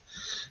 Okay,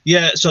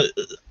 yeah. So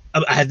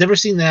I had never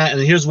seen that,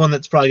 and here's one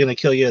that's probably going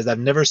to kill you: is I've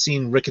never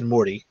seen Rick and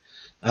Morty.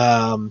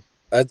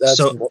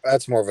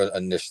 That's more of a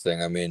niche thing.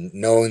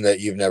 Knowing that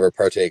you've never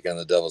partaken in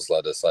the Devil's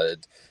Lettuce,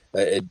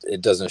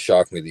 it doesn't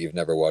shock me that you've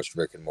never watched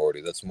Rick and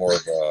Morty. That's more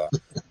of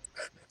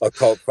a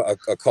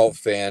cult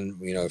fan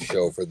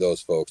show for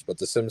those folks. But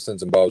The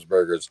Simpsons and Bob's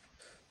Burgers,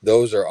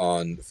 those are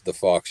on the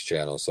Fox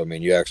channel. So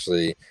you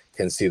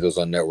can see those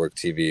on network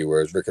TV.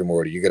 Whereas Rick and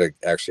Morty, you got to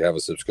actually have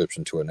a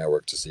subscription to a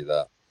network to see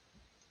that.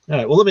 All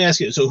right. Well, let me ask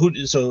you.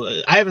 So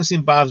I haven't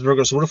seen Bob's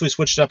Burgers. So what if we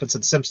switched up and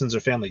said Simpsons or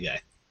Family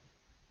Guy?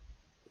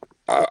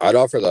 I'd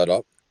offer that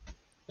up.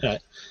 All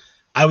right.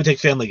 I would take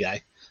Family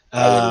Guy.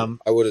 I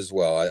would as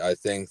well. I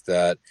think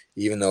that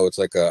even though it's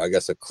like I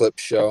guess a clip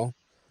show,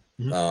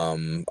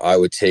 I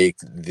would take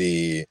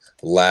the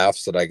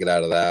laughs that I get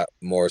out of that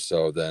more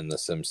so than The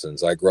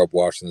Simpsons. I grew up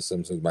watching The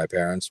Simpsons with my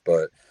parents,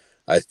 but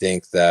I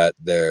think that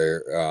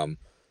they're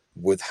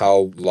with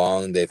how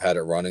long they've had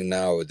it running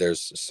now,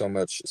 there's so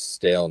much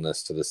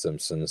staleness to The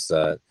Simpsons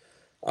that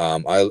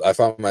I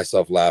found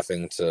myself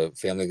laughing to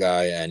Family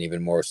Guy and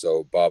even more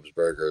so Bob's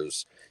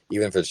Burgers,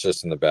 even if it's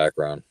just in the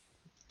background.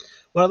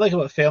 What I like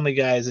about Family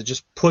Guy is it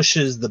just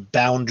pushes the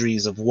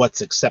boundaries of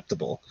what's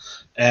acceptable.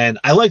 And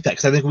I like that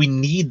because I think we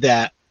need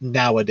that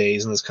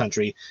nowadays in this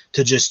country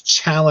to just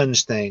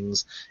challenge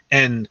things.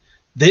 And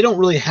they don't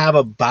really have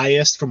a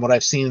bias from what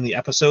I've seen in the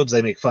episodes.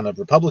 They make fun of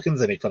Republicans.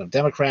 They make fun of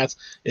Democrats.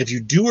 If you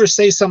do or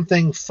say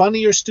something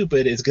funny or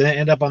stupid, it's going to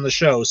end up on the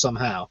show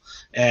somehow.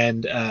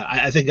 And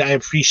I think I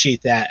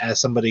appreciate that as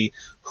somebody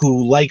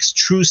who likes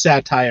true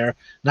satire,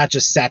 not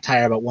just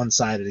satire about one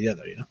side or the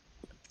other, you know?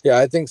 Yeah,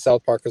 I think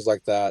South Park is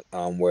like that,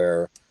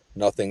 where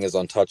nothing is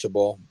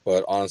untouchable.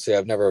 But honestly,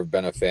 I've never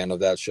been a fan of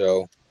that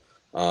show.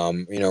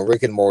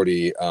 Rick and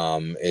Morty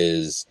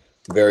is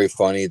very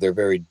funny. They're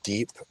very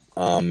deep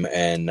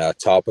and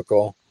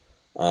topical.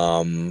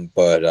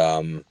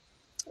 But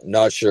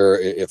not sure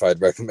if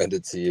I'd recommend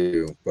it to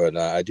you. But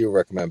I do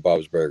recommend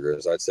Bob's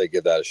Burgers. I'd say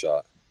give that a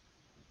shot.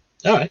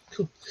 All right,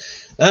 cool.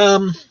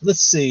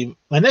 Let's see.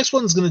 My next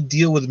one's going to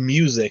deal with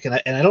music, and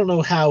I don't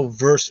know how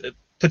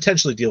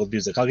potentially deal with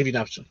music. I'll give you an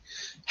opportunity.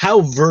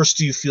 How versed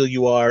do you feel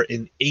you are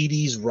in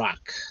 80s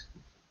rock?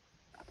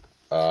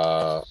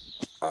 I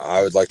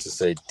would like to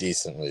say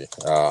decently.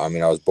 I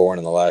was born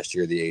in the last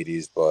year of the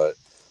 80s, but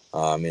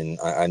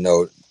I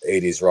know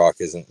 80s rock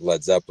isn't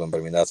Led Zeppelin,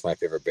 but that's my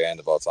favorite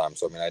band of all time.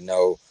 So, I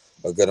know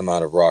a good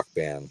amount of rock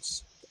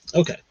bands.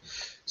 Okay.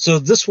 So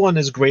this one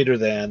is greater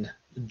than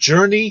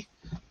Journey,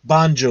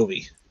 Bon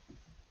Jovi.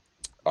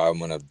 I'm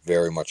going to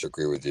very much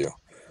agree with you.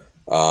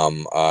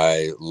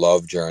 I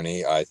love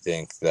Journey. I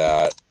think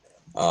that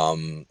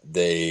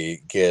they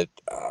get,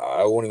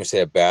 I won't even say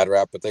a bad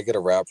rap, but they get a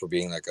rap for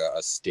being like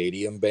a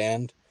stadium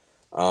band.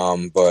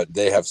 But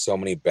they have so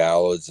many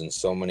ballads and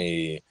so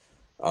many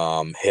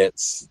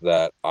hits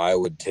that I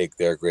would take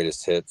their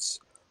greatest hits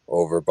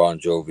over Bon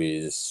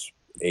Jovi's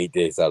 8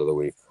 days out of the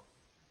week.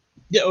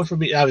 Yeah, well, for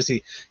me,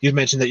 obviously, you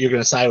mentioned that you're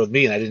going to side with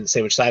me, and I didn't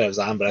say which side I was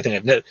on, but I think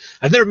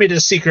I've never made it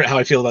a secret how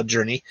I feel about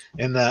Journey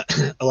in a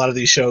lot of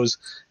these shows,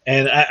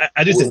 and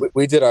I do think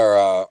we did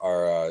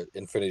our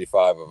Infinity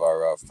 5 of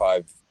our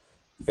 5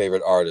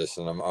 favorite artists,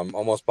 and I'm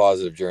almost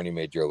positive Journey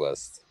made your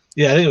list.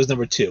 Yeah, I think it was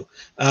number 2,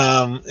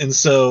 and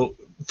so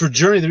for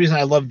Journey, the reason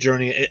I love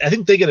Journey, I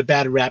think they get a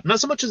bad rap,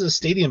 not so much as a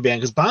stadium band,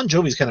 because Bon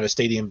Jovi's kind of a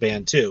stadium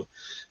band too,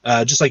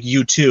 just like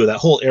U2, that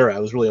whole era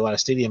was really a lot of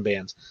stadium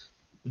bands.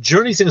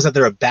 Journey sings that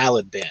they're a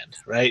ballad band,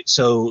 right?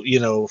 So,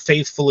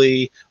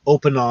 Faithfully,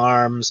 Open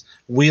Arms,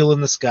 Wheel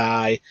in the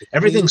Sky,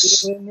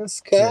 everything's in the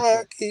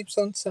sky keeps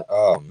on.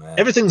 Oh man,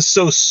 everything's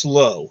so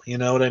slow. You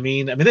know what I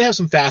mean? They have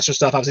some faster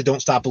stuff. Obviously, Don't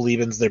Stop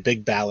Believing's their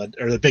big ballad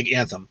or their big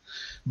anthem.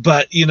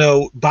 But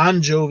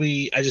Bon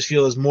Jovi, I just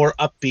feel is more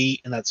upbeat,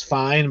 and that's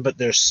fine. But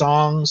their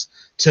songs,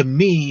 to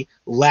me,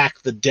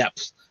 lack the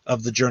depth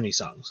of the Journey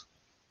songs.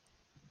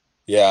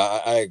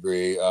 Yeah, I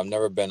agree. I've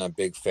never been a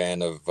big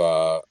fan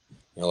of.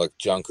 Like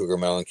John Cougar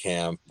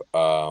Mellencamp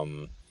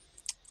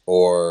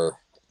or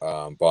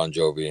Bon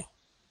Jovi.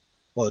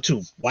 Well, they're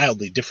two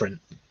wildly different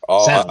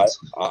sounds.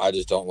 I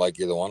just don't like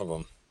either one of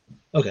them.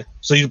 Okay,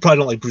 so you probably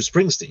don't like Bruce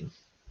Springsteen.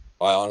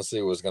 I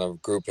honestly was going to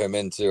group him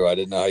in too. I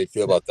didn't know how you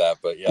feel about that,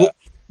 but yeah.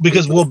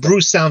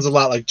 Bruce sounds a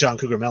lot like John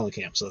Cougar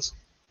Mellencamp. So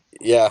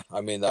yeah,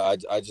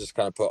 I just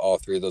kind of put all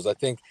three of those. I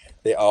think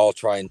they all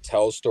try and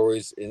tell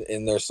stories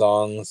in their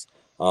songs.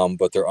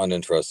 But they're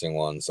uninteresting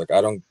ones. Like I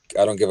don't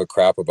give a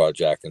crap about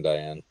Jack and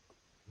Diane.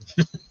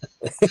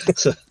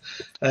 So,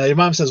 your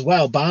mom says,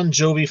 "Wow, Bon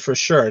Jovi for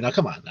sure." Now,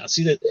 come on, now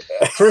see that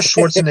first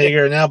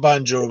Schwarzenegger, now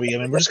Bon Jovi.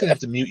 We're just gonna have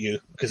to mute you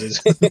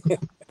because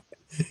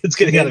it's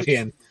getting out of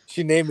hand.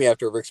 She named me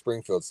after a Rick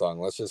Springfield song.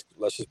 Let's just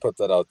put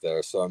that out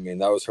there. So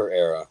that was her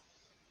era.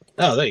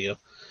 Oh, there you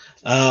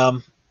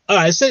go. All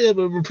right, I say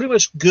we're pretty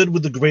much good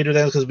with the greater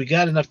than because we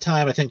got enough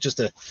time. I think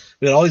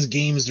we got all these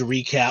games to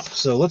recap.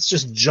 So let's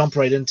just jump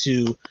right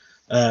into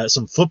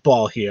some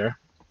football here.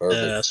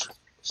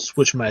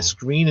 Switch my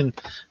screen,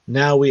 and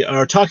now we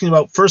are talking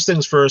about first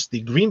things first. The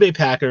Green Bay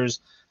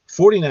Packers,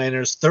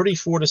 49ers,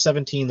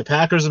 34-17. The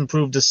Packers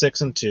improved to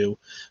 6-2.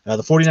 The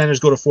 49ers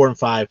go to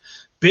 4-5.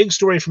 Big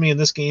story for me in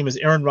this game is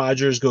Aaron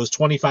Rodgers goes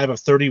 25 of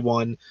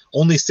 31,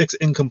 only 6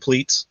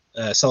 incompletes.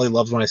 Sully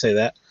loves when I say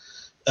that.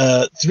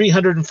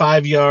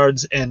 305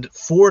 yards and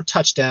 4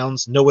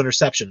 touchdowns, no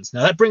interceptions.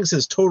 Now that brings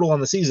his total on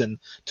the season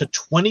to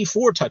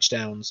 24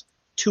 touchdowns,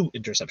 2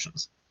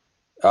 interceptions.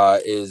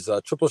 Is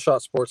Triple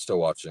Shot Sports still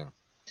watching?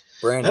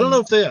 I don't know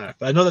if they are,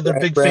 but I know that they're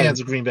big Brandon, fans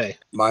of Green Bay.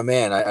 my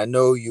man, I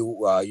know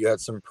you had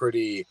some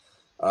pretty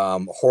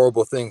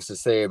horrible things to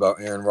say about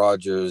Aaron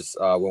Rodgers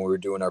when we were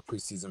doing our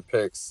preseason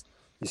picks.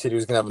 You said he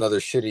was going to have another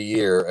shitty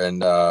year,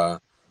 and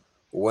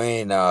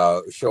Wayne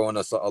showing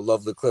us a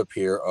lovely clip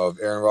here of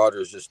Aaron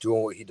Rodgers just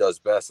doing what he does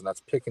best, and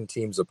that's picking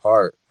teams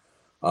apart.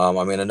 I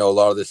mean, I know a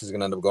lot of this is going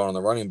to end up going on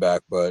the running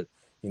back, but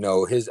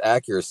his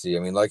accuracy. I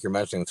mean, like you're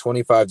mentioning,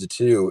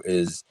 25-2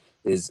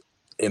 is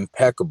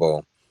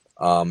impeccable,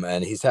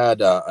 and he's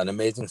had an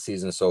amazing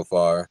season so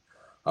far.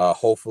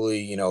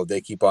 Hopefully,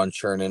 they keep on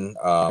churning.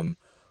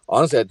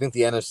 Honestly, I think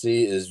the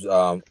NFC is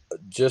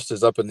just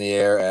as up in the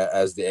air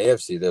as the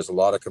AFC. There's a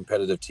lot of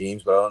competitive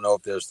teams, but I don't know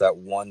if there's that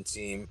one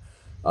team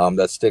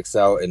that sticks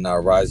out and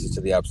rises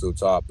to the absolute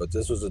top. But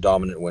this was a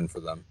dominant win for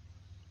them.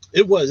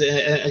 It was.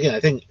 And again, I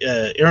think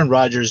Aaron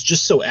Rodgers,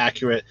 just so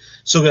accurate,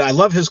 so good. I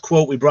love his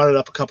quote. We brought it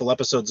up a couple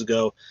episodes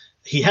ago.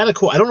 He had a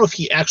quote. I don't know if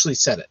he actually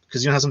said it,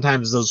 because you know how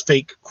sometimes those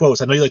fake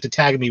quotes, I know you like to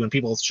tag me when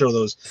people show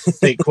those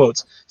fake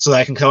quotes so that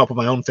I can come up with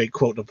my own fake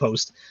quote to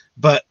post.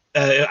 But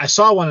I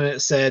saw one and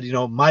it said,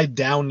 my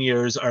down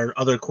years are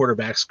other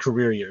quarterbacks'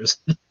 career years.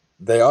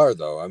 They are,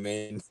 though. I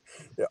mean,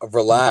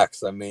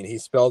 relax. I mean, he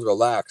spelled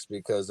relax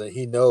because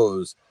he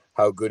knows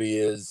how good he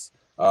is.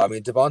 I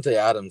mean, Devontae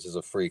Adams is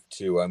a freak,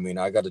 too. I mean,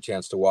 I got a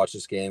chance to watch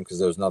this game because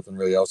there was nothing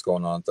really else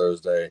going on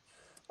Thursday.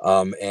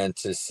 And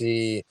to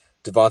see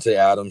Devontae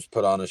Adams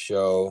put on a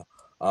show,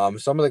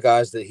 some of the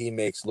guys that he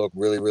makes look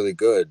really, really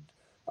good.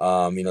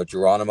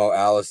 Geronimo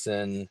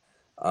Allison,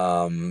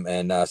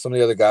 and some of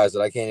the other guys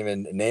that I can't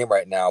even name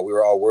right now. We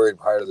were all worried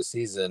prior to the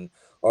season,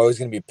 always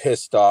going to be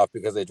pissed off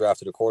because they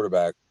drafted a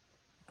quarterback.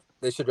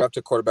 They should draft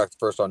a quarterback the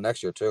first round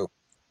next year, too.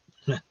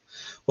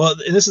 Well,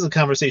 and this is a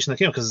conversation that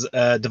came up because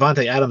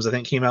Devontae Adams, I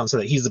think, came out and said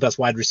that he's the best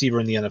wide receiver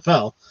in the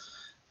NFL.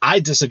 I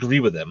disagree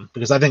with him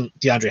because I think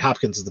DeAndre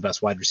Hopkins is the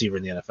best wide receiver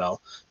in the NFL.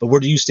 But where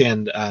do you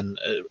stand on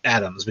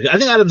Adams? Because I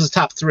think Adams is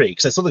top 3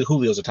 because I still think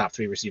Julio's a top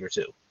 3 receiver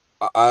too.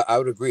 I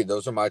would agree.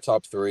 Those are my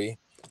top 3.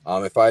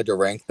 If I had to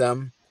rank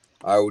them,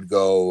 I would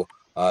go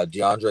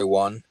DeAndre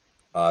 1,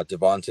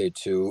 Devontae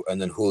 2,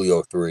 and then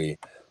Julio 3.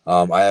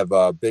 I have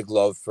a big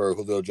love for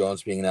Julio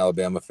Jones, being an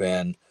Alabama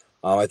fan.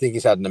 I think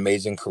he's had an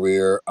amazing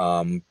career,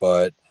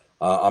 but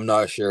I'm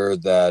not sure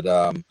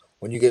that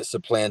when you get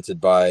supplanted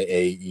by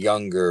a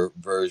younger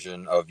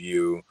version of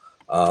you,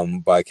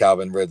 by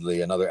Calvin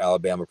Ridley, another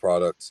Alabama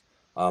product,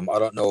 I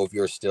don't know if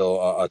you're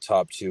still a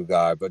top 2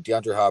 guy. But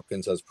DeAndre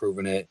Hopkins has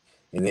proven it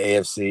in the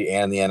AFC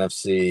and the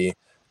NFC,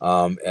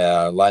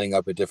 lining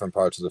up at different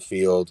parts of the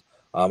field.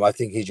 I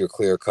think he's your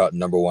clear-cut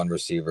number 1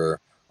 receiver.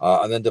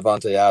 And then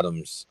Devontae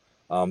Adams.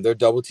 They're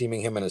double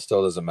teaming him, and it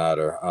still doesn't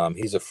matter.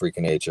 He's a freak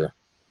of nature.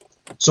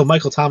 So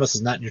Michael Thomas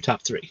is not in your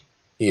top 3.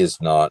 He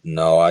is not.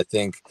 No, I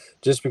think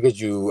just because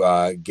you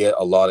get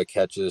a lot of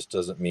catches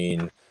doesn't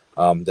mean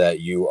that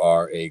you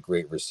are a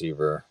great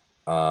receiver.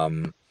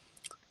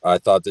 I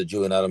thought that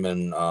Julian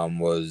Edelman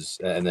was,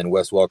 and then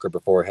Wes Welker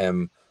before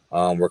him,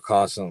 were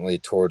constantly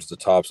towards the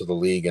tops of the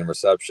league in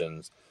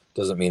receptions.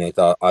 Doesn't mean I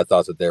thought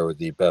that they were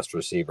the best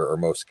receiver or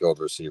most skilled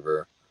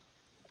receiver.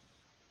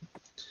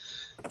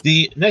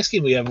 The next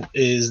game we have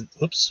is,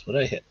 whoops, what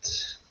did I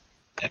hit?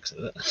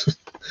 Exit.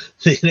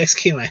 The next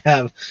game I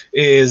have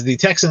is the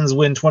Texans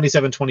win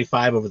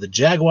 27-25 over the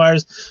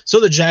Jaguars. So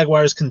the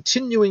Jaguars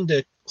continuing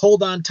to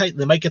hold on tight.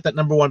 They might get that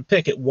number 1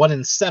 pick at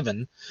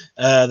 1-7.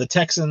 The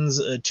Texans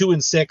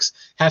 2-6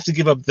 have to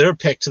give up their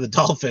pick to the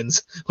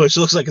Dolphins, which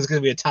looks like it's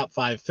going to be a top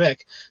 5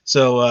 pick.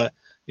 So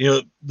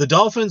the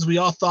Dolphins, we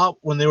all thought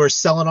when they were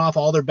selling off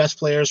all their best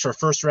players for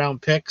first-round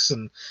picks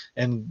and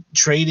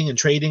trading,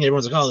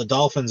 everyone's like, oh, the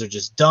Dolphins are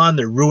just done.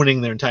 They're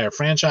ruining their entire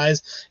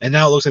franchise. And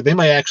now it looks like they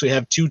might actually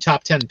have 2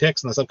 top 10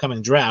 picks in this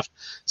upcoming draft.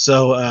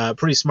 So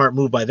pretty smart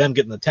move by them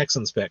getting the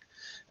Texans pick.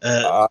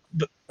 The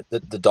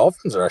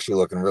Dolphins are actually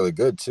looking really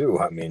good, too.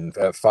 I mean,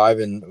 at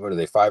 5-3 or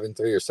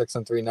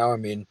 6-3 now? I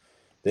mean,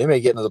 they may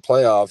get into the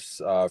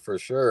playoffs for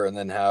sure and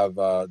then have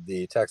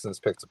the Texans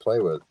pick to play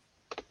with.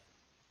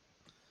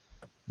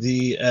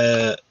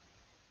 The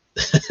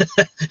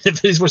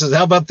Infinity Sports says,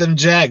 how about them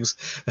Jags?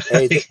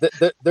 Hey,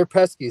 they're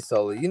pesky,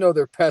 Sully.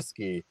 They're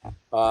pesky.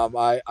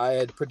 I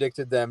had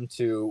predicted them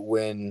to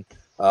win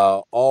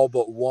all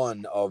but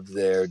one of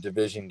their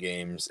division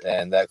games,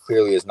 and that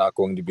clearly is not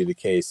going to be the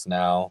case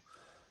now.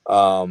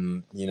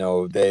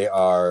 They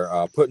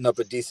are putting up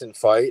a decent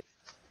fight,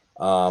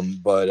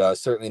 but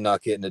certainly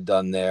not getting it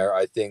done there.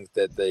 I think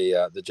that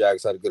the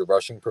Jags had a good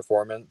rushing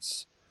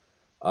performance.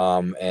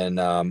 And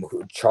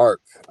Chark,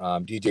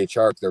 DJ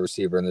Chark, the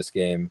receiver in this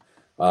game,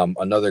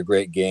 another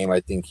great game. I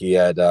think he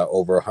had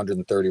over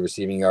 130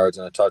 receiving yards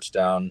and a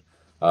touchdown,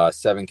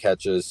 7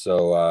 catches.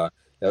 So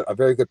a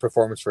very good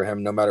performance for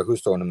him, no matter who's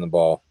throwing him the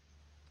ball.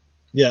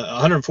 Yeah,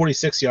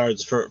 146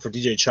 yards for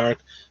DJ Chark.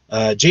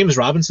 James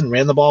Robinson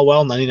ran the ball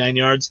well, 99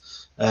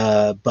 yards,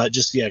 but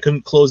just,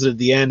 couldn't close it at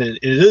the end. And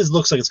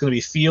looks like it's going to be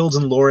Fields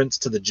and Lawrence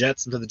to the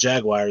Jets and to the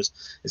Jaguars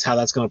is how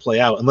that's going to play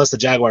out, unless the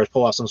Jaguars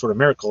pull off some sort of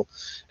miracle.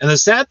 And the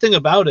sad thing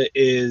about it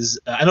is,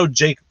 I know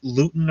Jake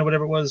Luton or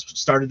whatever it was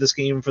started this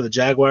game for the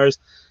Jaguars.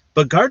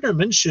 But Gardner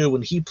Minshew,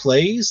 when he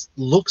plays,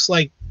 looks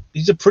like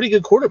he's a pretty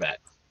good quarterback.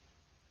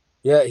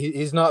 Yeah,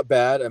 he's not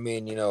bad. I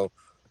mean,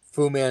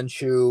 Fu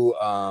Manchu,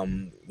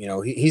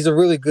 he's a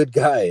really good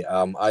guy.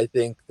 I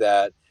think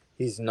that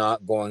he's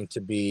not going to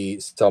be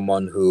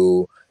someone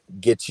who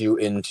gets you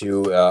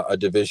into a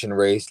division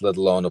race, let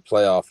alone a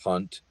playoff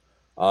hunt.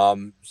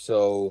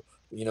 So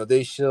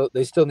they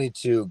still need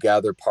to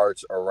gather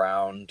parts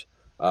around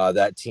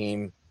that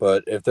team.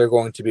 But if they're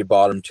going to be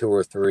bottom 2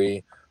 or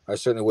 3, I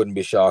certainly wouldn't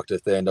be shocked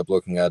if they end up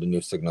looking at a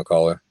new signal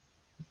caller.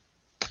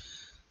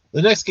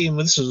 The next game,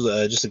 this is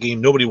just a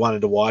game nobody wanted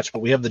to watch, but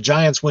we have the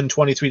Giants win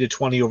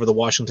 23-20 over the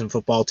Washington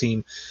football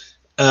team.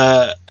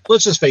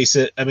 Let's just face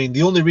it. I mean,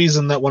 the only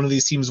reason that one of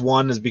these teams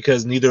won is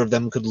because neither of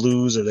them could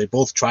lose, or they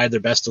both tried their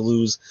best to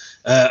lose.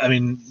 I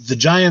mean, the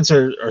Giants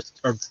are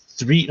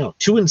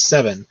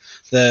 2-7.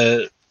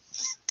 The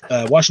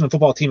Washington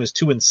football team is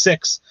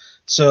 2-6.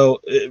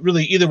 So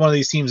really, either one of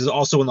these teams is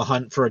also in the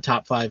hunt for a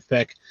top 5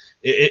 pick.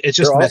 It's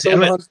just messy.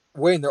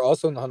 Wayne, they're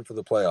also in the hunt for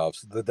the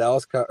playoffs. The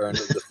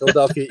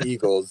Philadelphia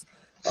Eagles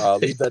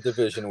lead that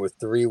division with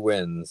 3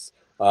 wins.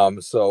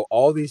 So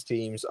all these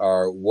teams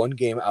are 1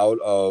 game out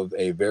of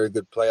a very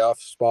good playoff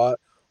spot,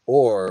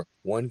 or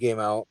 1 game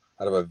out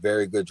of a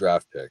very good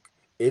draft pick.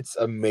 It's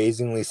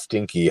amazingly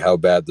stinky how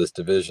bad this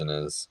division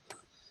is.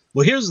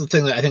 Well, here's the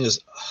thing that I think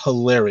is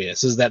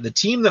hilarious, is that the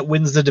team that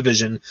wins the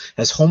division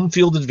has home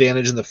field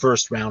advantage in the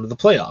first round of the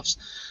playoffs.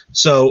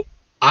 So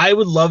I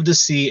would love to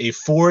see a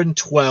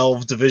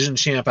 4-12 division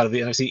champ out of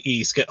the NFC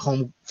East get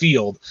home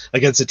field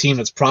against a team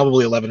that's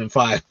probably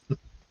 11-5.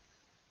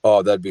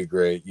 Oh, that'd be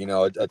great.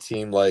 A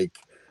team like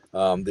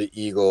the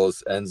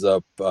Eagles ends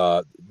up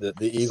the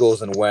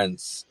Eagles and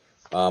Wentz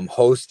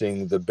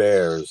hosting the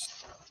Bears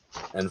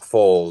and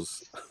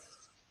Foles.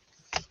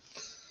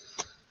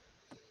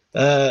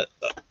 A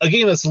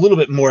game that's a little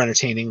bit more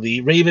entertaining.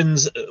 The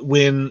Ravens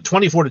win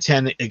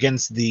 24-10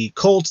 against the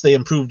Colts. They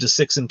improved to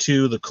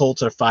 6-2. The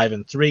Colts are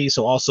 5-3,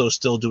 so also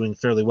still doing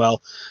fairly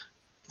well.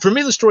 For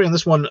me, the story on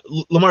this one,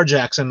 Lamar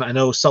Jackson. I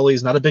know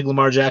Sully's not a big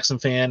Lamar Jackson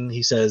fan.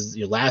 He says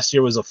last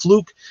year was a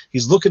fluke.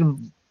 He's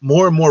looking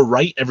more and more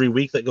right every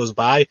week that goes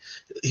by.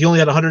 He only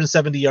had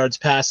 170 yards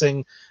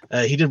passing.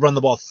 He did run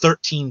the ball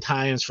 13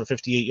 times for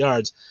 58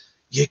 yards.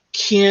 You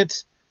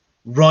can't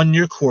run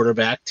your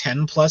quarterback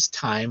 10 plus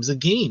times a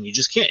game. You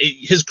just can't.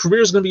 His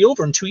career is going to be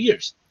over in 2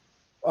 years.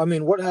 I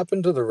mean, what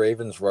happened to the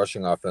Ravens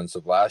rushing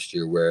offensive last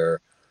year where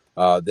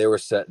they were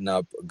setting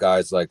up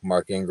guys like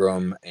Mark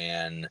Ingram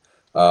and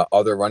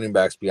other running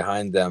backs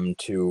behind them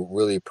to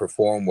really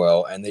perform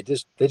well, and they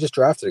just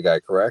drafted a guy,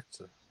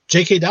 correct?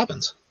 J.K.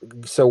 Dobbins.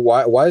 So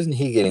why isn't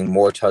he getting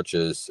more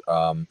touches?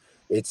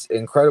 It's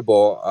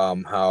incredible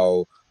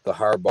how the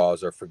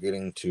Harbaughs are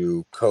forgetting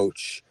to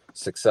coach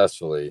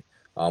successfully.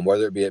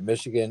 Whether it be at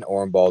Michigan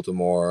or in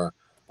Baltimore,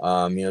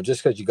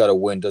 just because you got to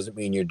win doesn't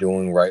mean you're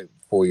doing right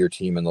for your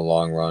team in the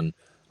long run.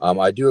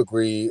 I do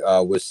agree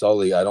with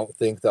Sully. I don't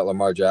think that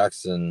Lamar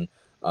Jackson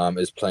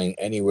is playing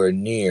anywhere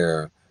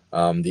near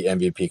the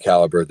MVP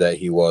caliber that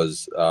he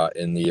was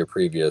in the year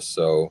previous.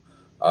 So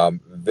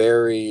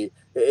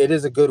it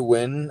is a good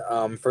win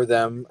for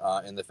them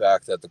in the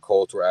fact that the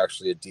Colts were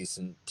actually a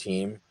decent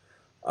team,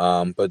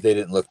 but they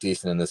didn't look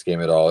decent in this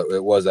game at all.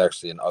 It was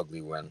actually an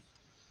ugly win.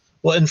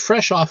 Well, and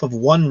fresh off of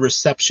 1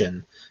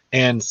 reception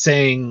and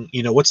saying,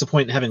 what's the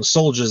point in having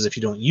soldiers if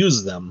you don't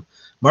use them?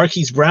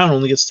 Marquise Brown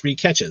only gets 3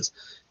 catches.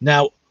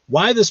 Now,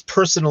 why this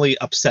personally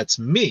upsets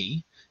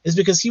me is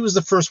because he was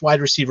the first wide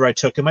receiver I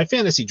took in my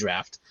fantasy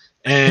draft,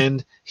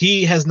 and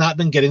he has not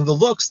been getting the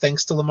looks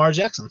thanks to Lamar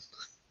Jackson.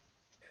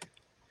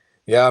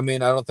 Yeah, I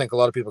mean, I don't think a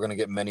lot of people are going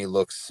to get many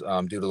looks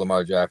due to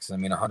Lamar Jackson. I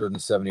mean,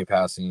 170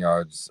 passing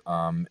yards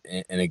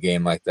in a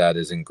game like that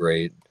isn't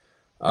great.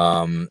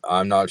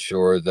 I'm not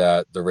sure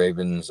that the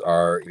Ravens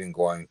are even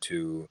going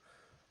to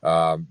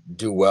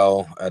do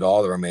well at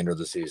all the remainder of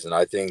the season.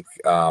 I think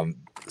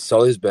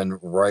Sully's been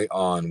right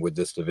on with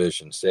this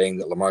division, saying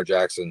that Lamar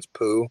Jackson's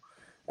poo,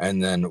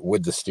 and then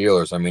with the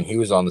Steelers. I mean, he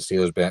was on the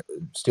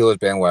Steelers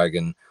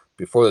bandwagon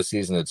before the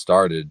season had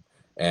started,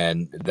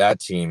 and that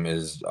team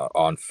is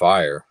on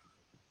fire.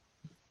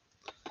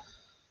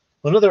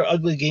 Another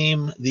ugly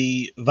game,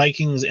 the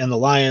Vikings and the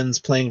Lions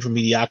playing for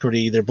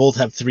mediocrity. They both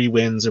have 3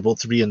 wins. They're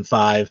both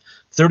 3-5,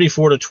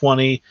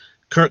 34-20.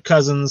 Kirk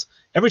Cousins,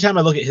 every time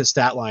I look at his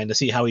stat line to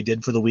see how he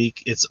did for the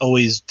week, it's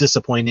always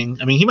disappointing.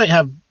 I mean, he might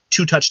have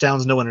 2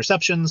 touchdowns, no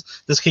interceptions.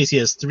 This case, he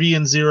has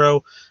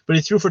 3-0, but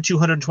he threw for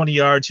 220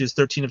 yards. He was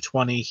 13 of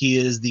 20. He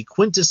is the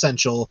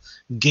quintessential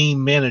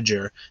game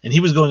manager, and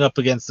he was going up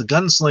against the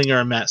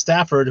gunslinger Matt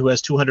Stafford, who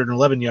has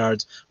 211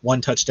 yards,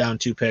 1 touchdown,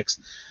 2 picks.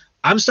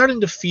 I'm starting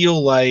to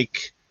feel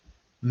like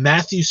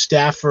Matthew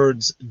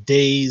Stafford's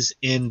days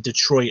in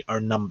Detroit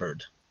are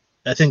numbered.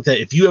 I think that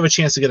if you have a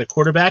chance to get a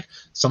quarterback,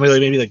 somebody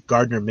maybe like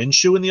Gardner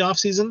Minshew in the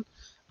offseason,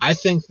 I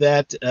think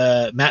that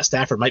Matt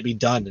Stafford might be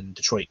done in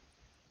Detroit.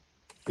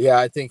 Yeah,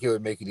 I think it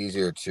would make it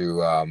easier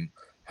to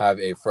have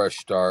a fresh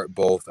start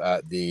both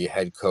at the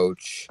head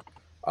coach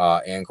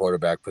and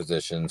quarterback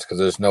positions, because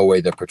there's no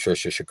way that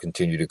Patricia should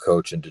continue to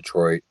coach in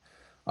Detroit.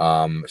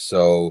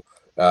 So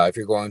if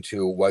you're going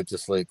to wipe the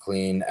slate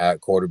clean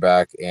at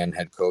quarterback and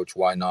head coach,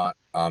 why not?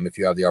 If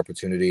you have the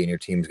opportunity and your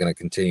team's going to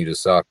continue to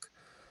suck,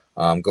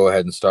 go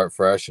ahead and start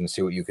fresh and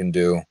see what you can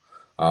do.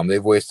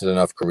 They've wasted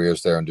enough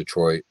careers there in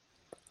Detroit.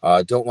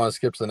 Don't want to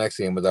skip to the next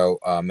game without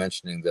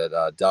mentioning that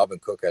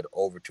Dalvin Cook had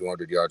over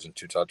 200 yards and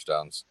 2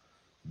 touchdowns.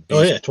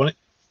 Oh, Beast. yeah,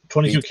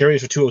 22 Beast.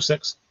 carries for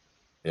 206.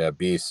 Yeah,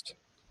 beast.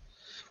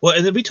 Well,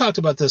 and then we talked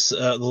about this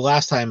the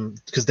last time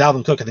because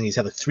Dalvin Cook, I think he's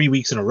had like 3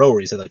 weeks in a row where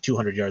he's had like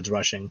 200 yards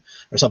rushing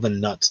or something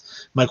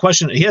nuts. My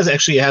question, he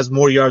has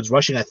more yards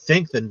rushing, I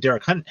think, than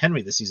Derrick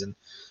Henry this season.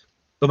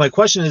 But my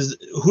question is,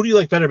 who do you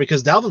like better?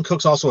 Because Dalvin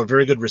Cook's also a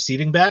very good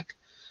receiving back.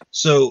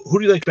 So who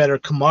do you like better,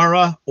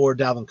 Kamara or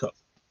Dalvin Cook?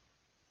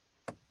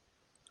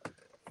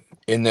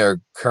 In their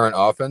current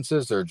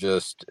offenses, or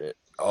just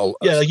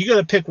yeah, like you got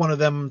to pick one of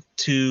them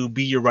to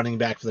be your running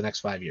back for the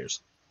next 5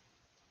 years.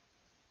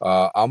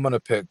 I'm going to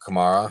pick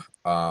Kamara.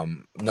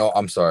 No,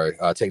 I'm sorry.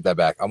 Take that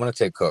back. I'm going to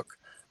take Cook.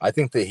 I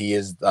think that he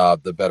is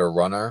the better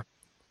runner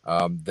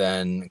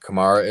than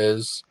Kamara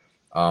is.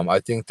 I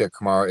think that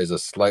Kamara is a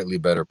slightly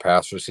better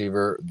pass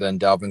receiver than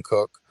Dalvin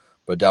Cook,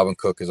 but Dalvin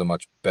Cook is a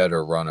much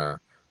better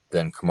runner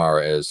than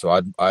Kamara is. So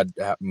I'd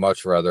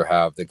much rather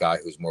have the guy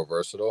who's more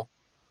versatile.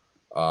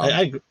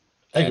 I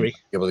agree.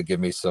 Be able to give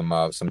me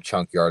some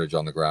chunk yardage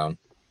on the ground.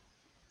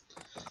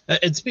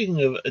 And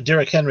speaking of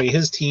Derrick Henry,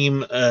 his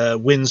team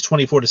wins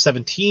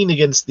 24-17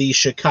 against the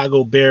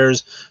Chicago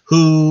Bears,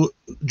 who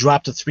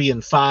dropped to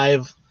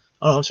 3-5.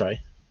 Oh, I'm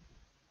sorry,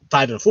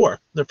 5-4.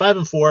 They're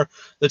 5-4.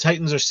 The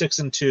Titans are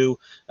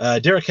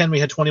 6-2. Derrick Henry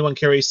had 21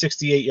 carries,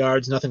 68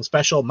 yards, nothing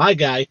special. My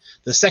guy,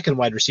 the second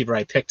wide receiver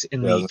I picked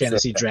in the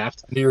fantasy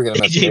draft,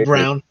 AJ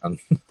Brown.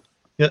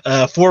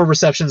 4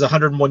 receptions,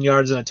 101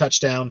 yards, and a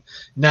touchdown.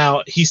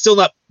 Now, he's still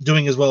not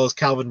doing as well as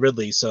Calvin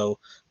Ridley, so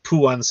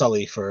poo on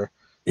Sully for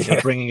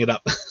bringing it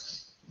up.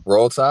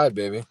 Roll Tide,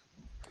 baby.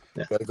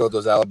 Yeah. Got to go with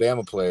those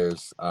Alabama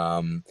players.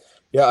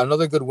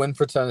 Another good win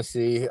for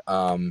Tennessee.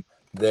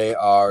 They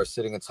are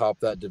sitting atop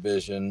that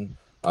division.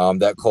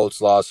 That Colts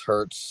loss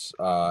hurts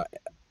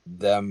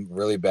them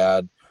really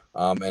bad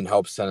and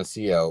helps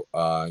Tennessee out.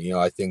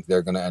 I think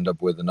they're going to end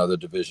up with another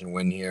division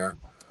win here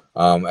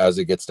as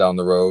it gets down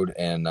the road.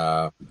 And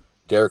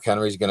Derrick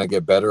Henry's going to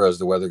get better as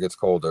the weather gets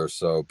colder.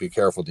 So be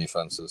careful,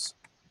 defenses.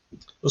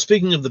 Well,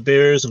 speaking of the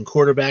Bears and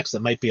quarterbacks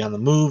that might be on the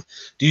move,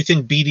 do you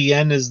think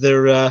BDN is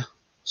their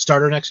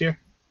starter next year?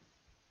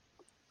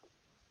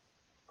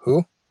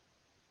 Who?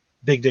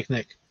 Big Dick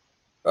Nick.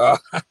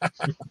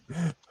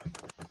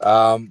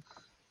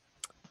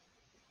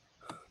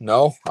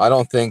 No, I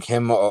don't think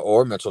him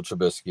or Mitchell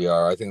Trubisky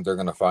are. I think they're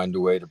going to find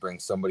a way to bring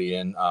somebody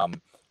in.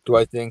 Do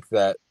I think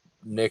that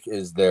Nick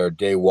is their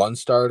day one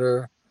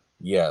starter?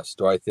 Yes.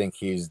 Do I think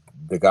he's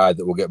the guy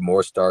that will get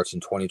more starts in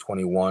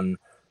 2021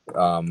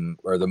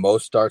 or the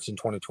most starts in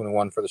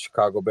 2021 for the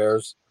Chicago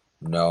Bears?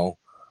 No.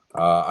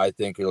 I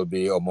think it'll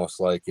be almost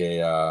like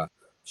a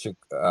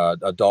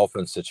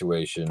Dolphins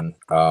situation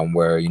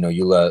where,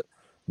 you let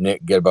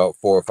Nick get about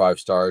 4 or 5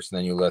 starts and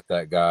then you let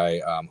that guy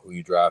who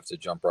you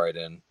drafted jump right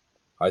in.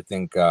 I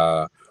think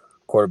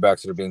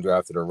quarterbacks that are being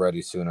drafted are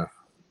ready sooner.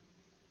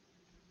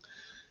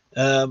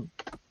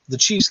 The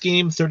Chiefs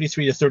game,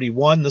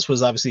 33-31. This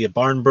was obviously a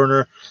barn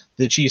burner.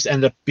 The Chiefs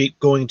end up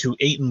going to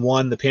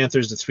 8-1. The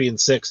Panthers to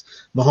 3-6.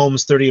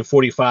 Mahomes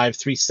 30-45,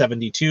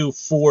 372,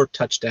 4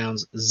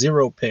 touchdowns,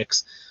 0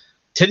 picks.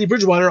 Teddy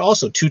Bridgewater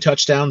also 2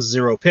 touchdowns,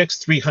 0 picks,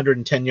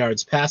 310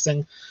 yards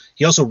passing.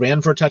 He also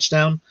ran for a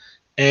touchdown.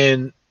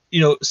 And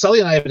Sully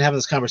and I have been having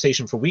this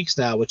conversation for weeks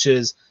now, which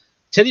is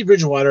Teddy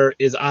Bridgewater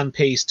is on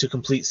pace to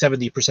complete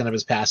 70% of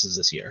his passes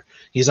this year.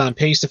 He's on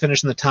pace to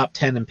finish in the top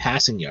 10 in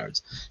passing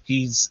yards.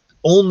 He's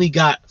only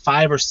got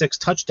 5 or 6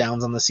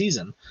 touchdowns on the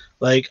season.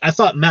 Like, I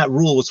thought Matt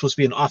Rule was supposed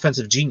to be an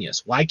offensive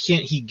genius. Why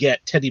can't he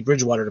get Teddy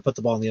Bridgewater to put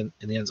the ball in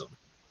the end zone?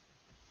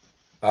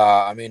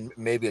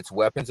 Maybe it's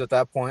weapons at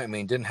that point.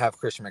 Didn't have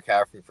Christian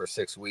McCaffrey for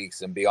 6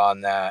 weeks, and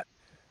beyond that,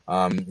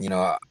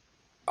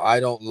 I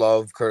don't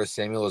love Curtis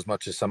Samuel as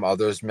much as some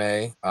others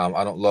may.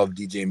 I don't love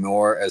DJ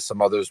Moore as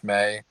some others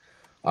may.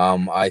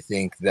 I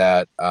think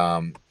that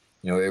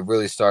it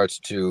really starts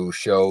to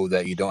show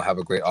that you don't have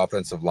a great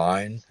offensive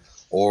line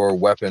or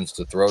weapons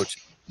to throw to.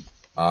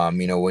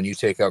 When you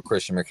take out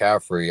Christian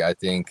McCaffrey, I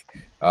think,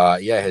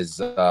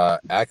 his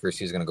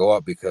accuracy is going to go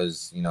up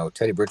because,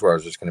 Teddy Bridgewater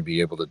is just going to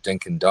be able to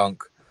dink and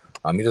dunk.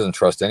 He doesn't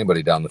trust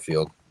anybody down the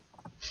field.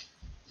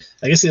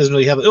 I guess he doesn't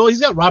really have it. Oh, he's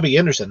got Robbie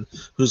Anderson,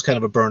 who's kind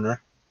of a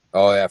burner.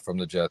 Oh, yeah, from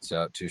the Jets.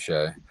 Yeah, touche.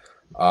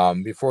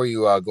 Before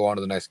you go on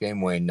to the next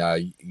game, Wayne,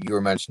 you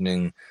were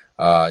mentioning,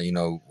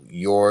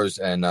 yours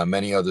and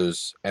many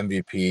others'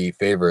 MVP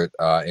favorite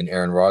in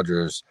Aaron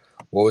Rodgers.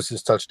 What was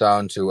his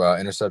touchdown to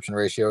interception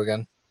ratio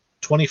again?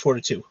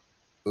 24-2.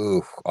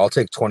 Ooh, I'll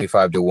take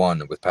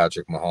 25-1 with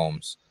Patrick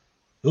Mahomes.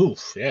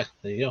 Oof, yeah,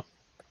 there you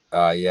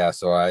go.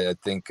 So I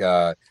think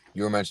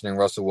you were mentioning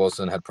Russell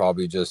Wilson had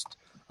probably just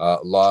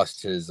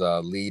lost his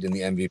lead in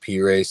the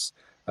MVP race.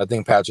 I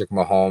think Patrick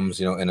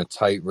Mahomes, in a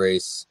tight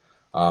race,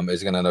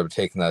 is going to end up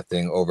taking that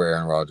thing over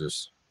Aaron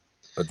Rodgers.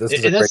 But this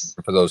is a great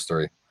game for those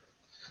three.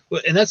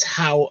 And that's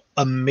how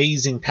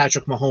amazing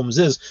Patrick Mahomes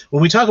is.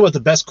 When we talk about the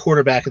best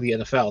quarterback of the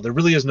NFL, there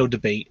really is no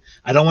debate.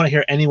 I don't want to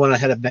hear anyone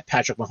ahead of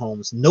Patrick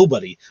Mahomes.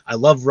 Nobody. I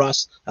love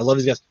Russ. I love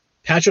these guys.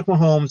 Patrick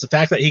Mahomes, the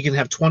fact that he can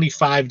have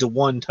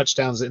 25-1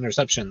 touchdowns and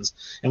interceptions,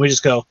 and we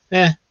just go,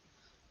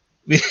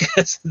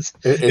 because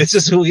it's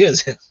just who he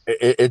is.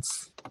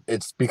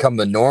 It's become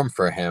the norm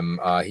for him.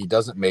 He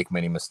doesn't make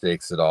many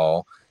mistakes at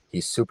all.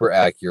 He's super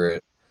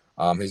accurate.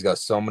 He's got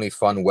so many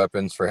fun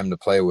weapons for him to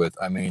play with.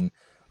 I mean,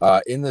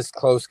 in this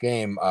close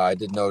game, I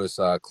did notice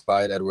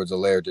Clyde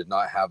Edwards-Helaire did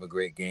not have a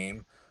great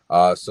game.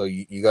 So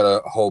you got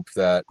to hope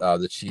that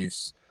the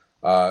Chiefs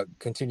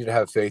continue to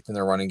have faith in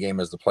their running game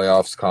as the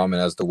playoffs come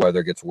and as the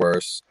weather gets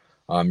worse.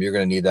 You're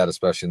going to need that,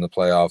 especially in the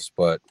playoffs.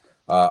 But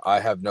I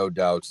have no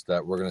doubts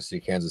that we're going to see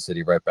Kansas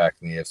City right back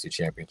in the AFC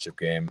Championship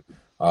game.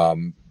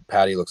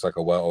 Patty looks like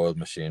a well-oiled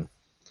machine.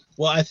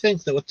 Well, I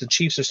think that what the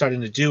Chiefs are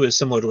starting to do is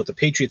similar to what the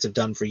Patriots have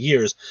done for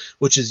years,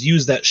 which is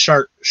use that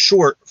short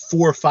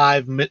 4 or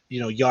 5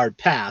 yard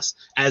pass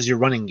as your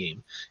running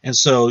game. And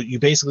so you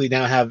basically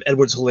now have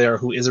Edwards-Helaire,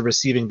 who is a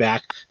receiving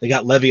back. They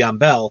got Le'Veon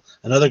Bell,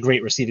 another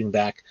great receiving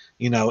back.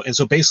 And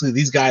so basically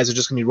these guys are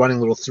just going to be running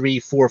little 3,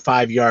 4,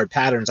 5 yard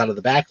patterns out of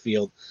the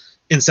backfield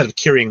instead of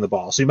carrying the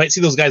ball. So you might see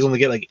those guys only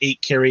get like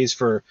 8 carries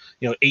for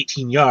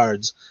 18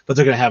 yards, but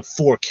they're going to have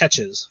 4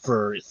 catches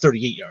for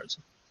 38 yards.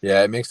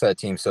 Yeah, it makes that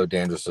team so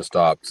dangerous to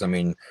stop. I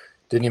mean,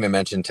 didn't even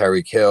mention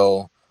Tyreek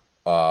Hill.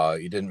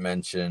 You didn't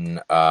mention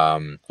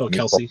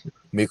Kelsey,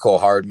 Mecole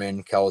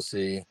Hardman,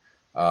 Kelsey,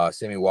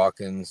 Sammy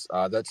Watkins.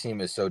 That team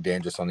is so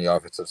dangerous on the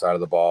offensive side of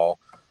the ball.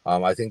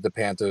 I think the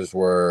Panthers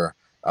were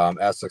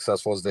as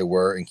successful as they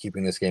were in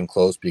keeping this game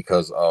close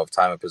because of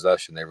time of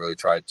possession. They really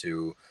tried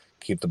to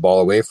keep the ball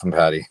away from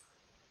Patty.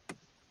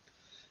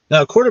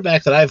 Now, a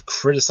quarterback that I've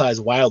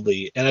criticized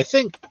wildly, and I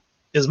think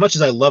as much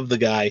as I love the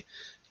guy,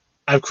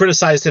 I've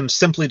criticized him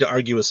simply to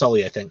argue with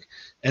Sully, I think,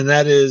 and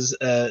that is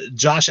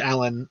Josh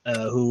Allen,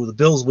 who the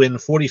Bills win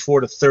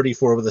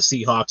 44-34 over the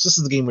Seahawks. This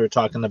is the game we were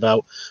talking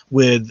about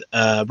with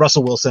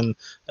Russell Wilson,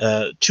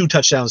 2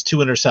 touchdowns, 2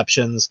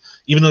 interceptions,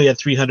 even though he had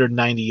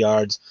 390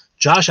 yards.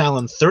 Josh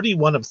Allen,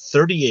 31 of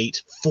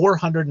 38,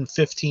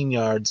 415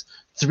 yards,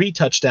 3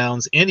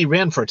 touchdowns, and he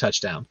ran for a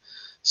touchdown.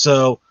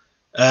 So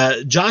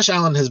Josh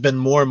Allen has been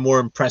more and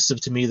more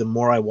impressive to me the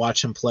more I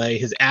watch him play.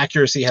 His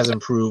accuracy has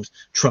improved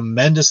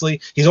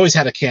tremendously. He's always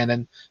had a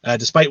cannon,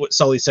 despite what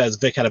Sully says,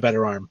 Vic had a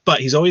better arm,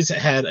 but he's always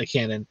had a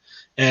cannon.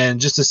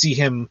 And just to see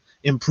him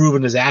improve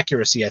in his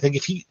accuracy, I think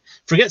if he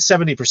forget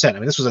 70%, I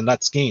mean, this was a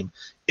nuts game.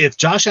 If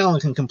Josh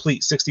Allen can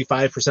complete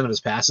 65% of his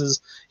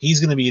passes, he's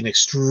going to be an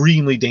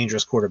extremely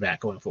dangerous quarterback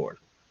going forward.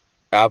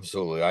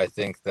 Absolutely. I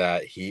think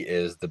that he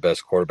is the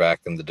best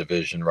quarterback in the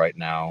division right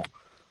now.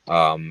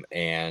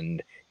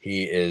 And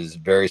he is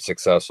very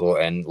successful.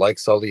 And like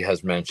Sully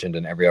has mentioned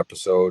in every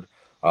episode,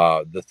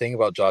 the thing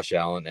about Josh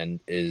Allen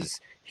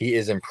is he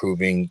is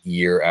improving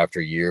year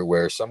after year,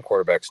 where some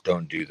quarterbacks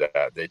don't do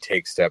that. They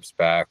take steps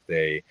back.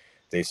 They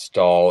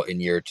stall in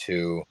year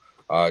 2.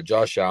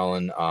 Josh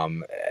Allen,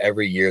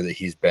 every year that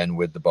he's been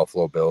with the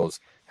Buffalo Bills,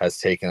 has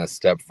taken a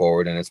step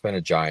forward, and it's been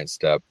a giant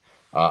step.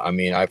 I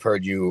mean, I've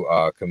heard you,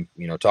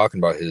 talking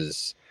about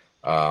his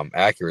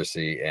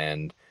accuracy,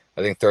 and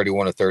I think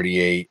 31 of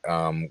 38,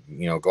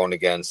 going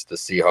against the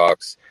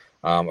Seahawks.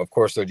 Of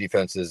course, their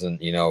defense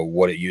isn't,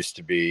 what it used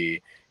to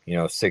be,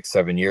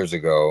 6-7 years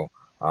ago.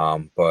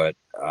 But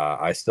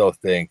I still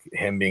think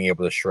him being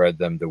able to shred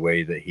them the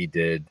way that he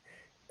did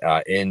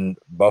in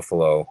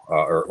Buffalo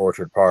or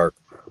Orchard Park,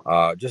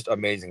 just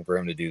amazing for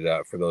him to do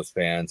that for those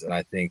fans. And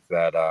I think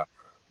that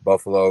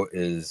Buffalo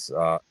is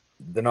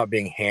they're not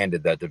being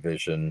handed that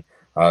division.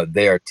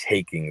 They are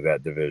taking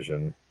that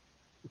division.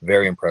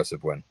 Very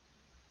impressive win.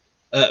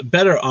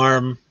 Better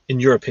arm, in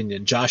your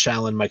opinion, Josh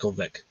Allen, Michael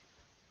Vick?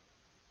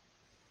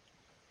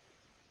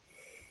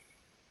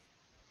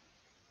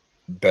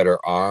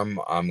 Better arm,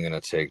 I'm going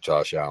to take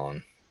Josh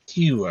Allen.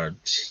 You are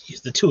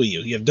the two of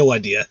you. You have no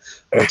idea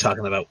what we're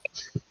talking about.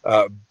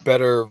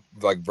 Better,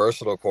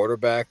 versatile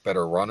quarterback,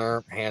 better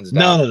runner, hands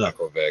down. No.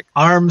 Michael Vick.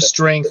 Arm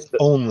strength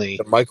only.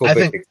 The Michael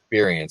Vick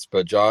experience,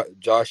 but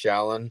Josh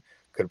Allen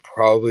could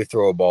probably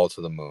throw a ball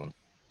to the moon.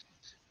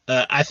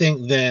 I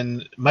think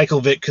then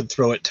Michael Vick could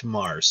throw it to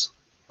Mars.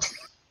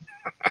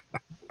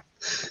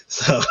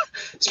 So,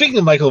 speaking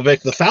of Michael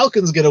Vick, the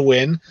Falcons get a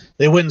win.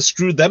 They went and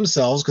screwed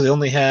themselves because they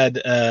only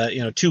had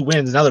 2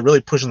 wins. Now they're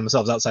really pushing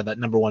themselves outside that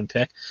number 1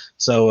 pick.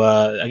 So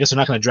I guess they're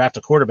not going to draft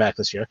a quarterback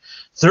this year.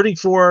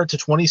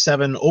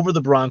 34-27 over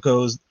the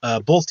Broncos.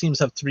 Both teams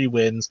have 3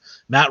 wins.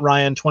 Matt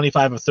Ryan,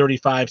 25 of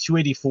 35,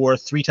 284,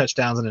 3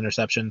 touchdowns and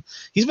interception.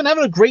 He's been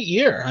having a great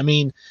year. I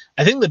mean,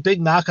 I think the big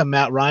knock on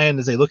Matt Ryan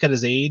is they look at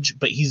his age,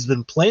 but he's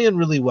been playing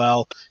really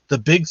well. The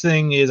big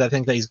thing is I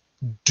think that he's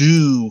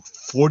due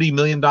 $40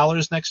 million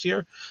next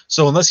year.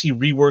 So unless he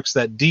reworks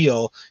that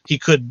deal, he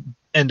could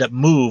end up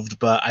moved.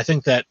 But I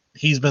think that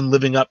he's been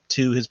living up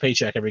to his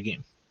paycheck every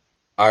game.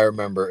 I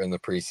remember in the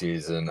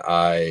preseason,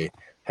 I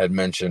had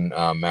mentioned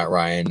Matt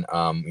Ryan,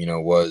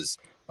 was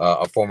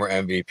a former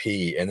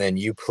MVP. And then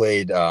you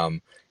played, you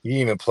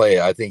didn't even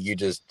play. I think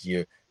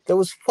you That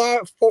was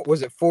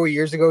was it 4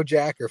 years ago,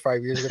 Jack, or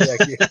 5 years ago,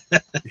 Jack?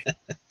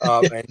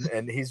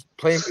 And he's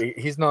playing.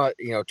 He's not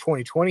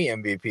 2020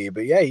 MVP,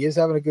 but yeah, he is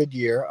having a good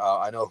year.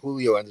 I know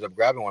Julio ended up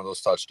grabbing one of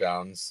those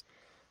touchdowns.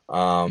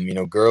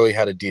 Gurley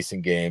had a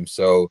decent game.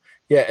 So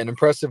yeah, an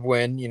impressive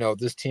win.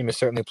 This team is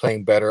certainly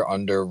playing better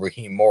under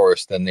Raheem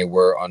Morris than they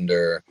were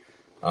under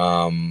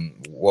what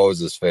was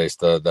his face,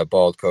 that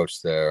bald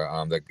coach there.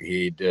 That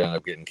he did end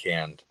up getting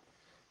canned.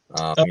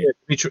 Not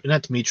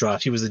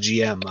Dimitrov. He was the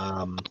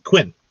GM.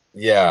 Quinn.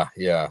 Yeah.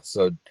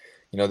 So,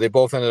 they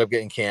both ended up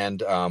getting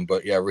canned.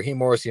 But yeah, Raheem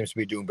Morris seems to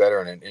be doing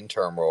better in an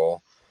interim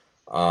role.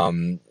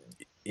 Do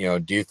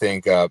you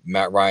think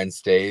Matt Ryan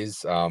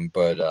stays?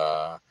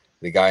 But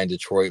the guy in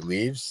Detroit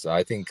leaves?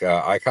 I think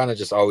I kind of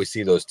just always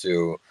see those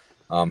two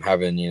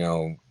having,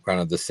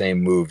 kind of the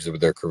same moves of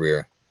their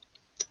career.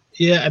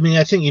 Yeah, I mean,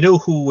 I think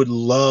who would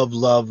love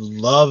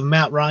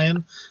Matt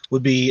Ryan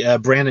would be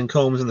Brandon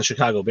Combs and the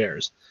Chicago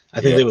Bears. I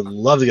think they would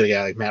love to get a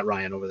guy like Matt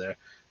Ryan over there.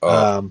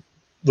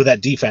 With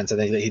that defense, I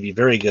think that he'd be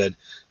very good.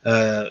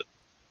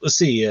 Let's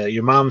see.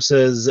 Your mom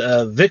says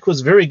Vic was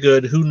very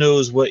good. Who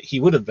knows what he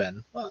would have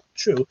been? Well,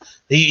 true.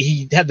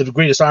 He had the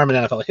greatest arm in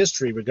NFL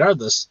history,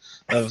 regardless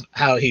of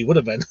how he would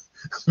have been.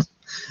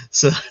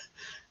 So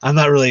I'm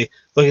not really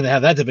looking to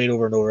have that debate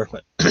over and over.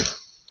 But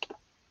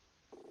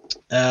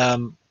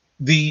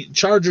the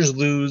Chargers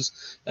lose.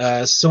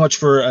 So much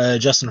for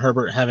Justin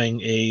Herbert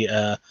having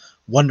a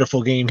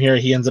wonderful game here.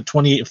 He ends up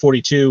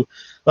 28-42.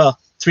 Well,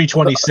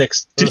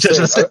 326.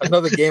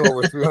 Another game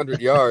over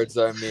 300 yards.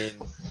 I mean,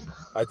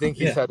 I think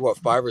he's had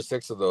 5 or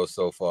 6 of those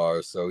so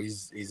far. So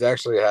he's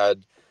actually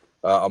had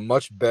a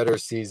much better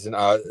season.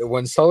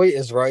 When Sully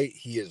is right,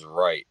 he is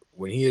right.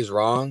 When he is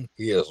wrong,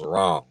 he is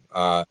wrong.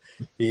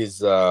 He's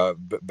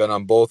been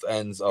on both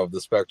ends of the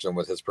spectrum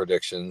with his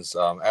predictions,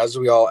 as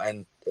we all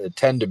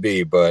tend to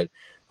be. But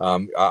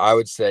I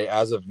would say,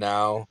 as of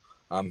now,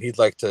 he'd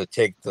like to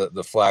take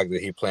the flag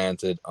that he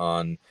planted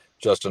on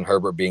Justin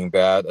Herbert being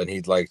bad, and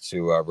he'd like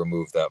to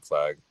remove that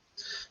flag.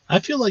 I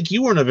feel like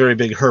you weren't a very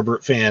big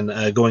Herbert fan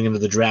going into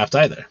the draft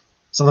either.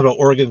 Something about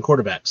Oregon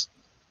quarterbacks.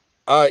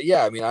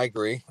 Yeah, I mean, I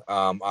agree.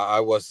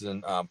 I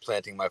wasn't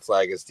planting my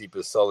flag as deep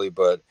as Sully,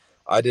 but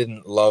I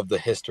didn't love the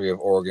history of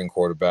Oregon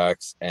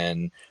quarterbacks,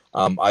 and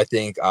I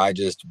think I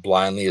just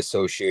blindly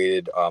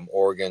associated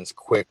Oregon's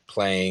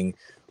quick-playing,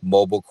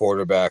 mobile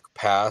quarterback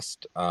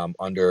past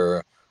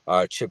under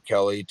Chip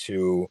Kelly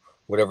to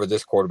whatever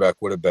this quarterback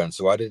would have been.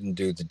 So I didn't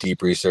do the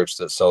deep research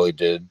that Sully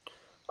did.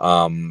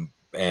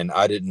 And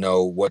I didn't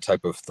know what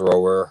type of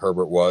thrower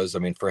Herbert was. I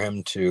mean, for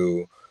him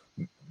to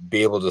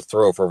be able to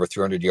throw for over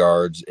 300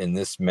 yards in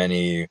this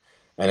many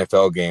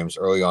NFL games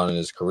early on in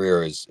his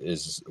career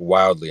is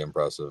wildly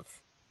impressive.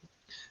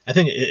 I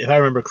think if I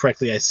remember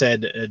correctly, I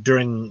said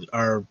during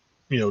our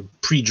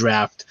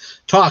pre-draft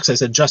talks, I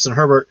said Justin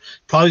Herbert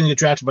probably going to get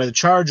drafted by the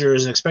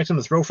Chargers and expect him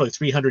to throw for like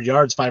 300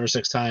 yards 5 or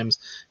 6 times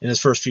in his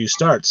first few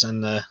starts.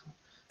 And I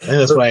think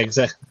that's why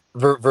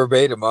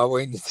verbatim,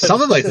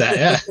 something like that.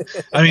 Yeah.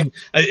 I mean,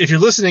 if you're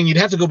listening, you'd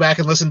have to go back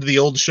and listen to the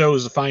old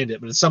shows to find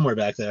it, but it's somewhere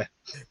back there.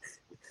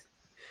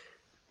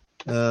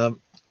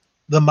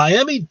 The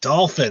Miami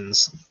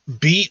Dolphins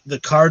beat the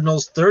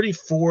Cardinals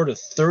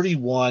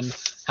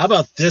 34-31. How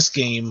about this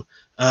game?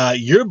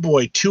 Your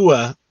boy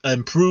Tua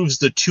improves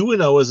to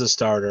 2-0 as a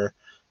starter.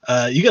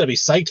 You got to be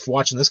psyched for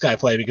watching this guy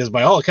play because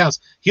by all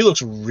accounts, he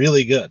looks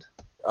really good.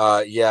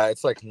 Yeah,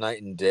 it's like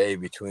night and day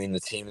between the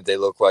team that they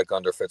look like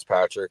under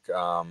Fitzpatrick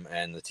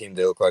and the team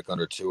they look like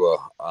under Tua.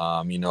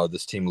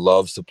 This team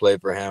loves to play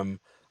for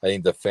him. I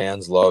think the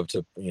fans love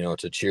to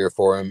cheer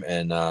for him.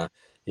 And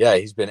yeah,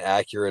 he's been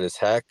accurate as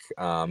heck.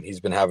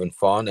 He's been having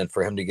fun, and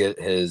for him to get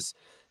his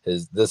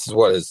this is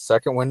what, his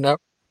second win now?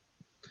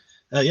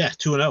 Yeah,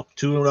 2-0.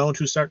 2-0 and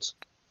 2 starts.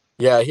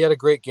 Yeah, he had a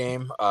great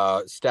game.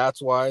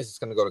 Stats wise, it's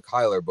going to go to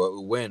Kyler,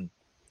 but win.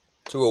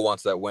 Tua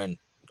wants that win.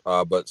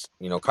 But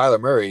Kyler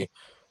Murray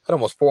had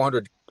almost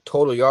 400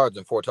 total yards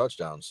and 4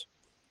 touchdowns.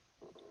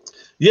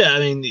 Yeah, I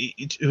mean, we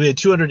had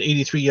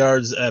 283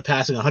 yards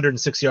passing,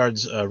 106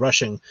 yards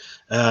rushing.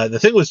 The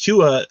thing with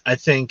Tua, I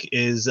think,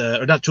 is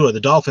or not Tua,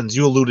 the Dolphins.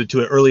 You alluded to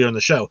it earlier in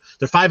the show.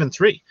 They're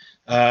 5-3.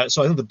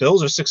 So I think the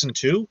Bills are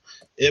 6-2.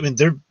 I mean,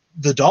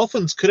 the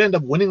Dolphins could end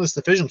up winning this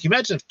division. Can you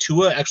imagine if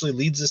Tua actually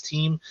leads this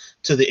team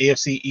to the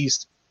AFC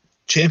East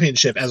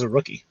championship as a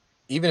rookie?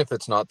 Even if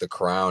it's not the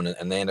crown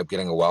and they end up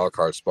getting a wild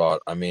card spot,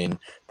 I mean,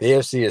 the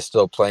AFC is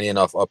still plenty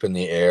enough up in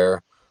the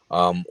air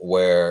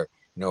where,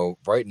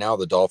 right now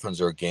the Dolphins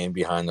are a game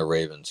behind the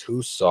Ravens.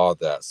 Who saw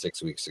that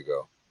 6 weeks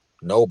ago?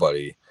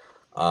 Nobody.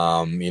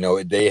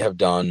 They have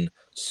done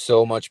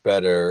so much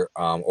better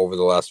over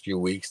the last few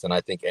weeks than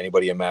I think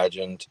anybody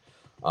imagined.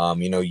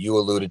 You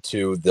alluded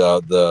to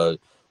the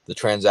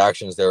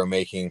transactions they were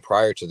making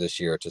prior to this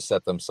year to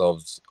set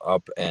themselves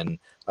up, and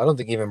I don't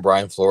think even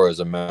Brian Flores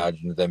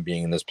imagined them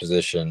being in this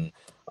position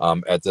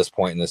at this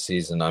point in the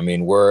season. I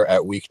mean, we're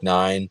at week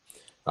 9.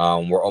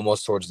 We're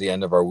almost towards the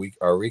end of our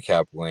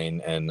recap, Wayne,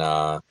 and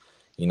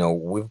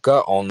we've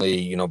got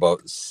only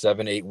about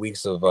 7-8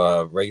 weeks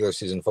of regular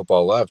season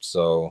football left.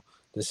 So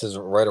this is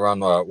right around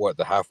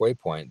the halfway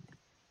point.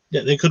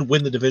 Yeah, they could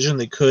win the division.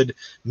 They could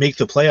make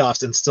the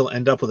playoffs and still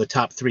end up with a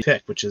top 3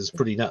 pick, which is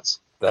pretty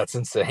nuts. That's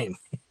insane.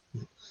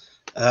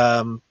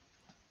 There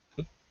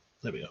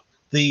we go.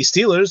 The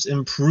Steelers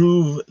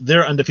improve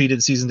their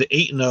undefeated season to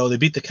 8-0. They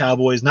beat the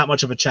Cowboys. Not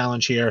much of a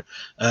challenge here.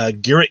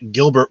 Garrett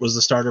Gilbert was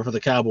the starter for the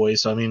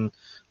Cowboys. So, I mean,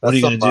 what are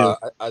you going to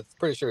do? I'm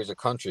pretty sure he's a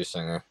country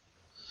singer.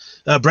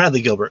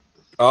 Bradley Gilbert.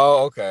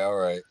 Oh, okay. All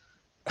right.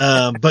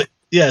 But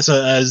yeah,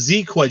 so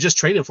Zeke, who I just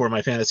traded for in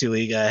my fantasy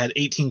league, had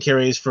 18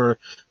 carries for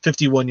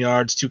 51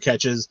 yards, 2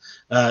 catches.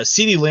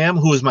 CeeDee Lamb,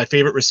 who was my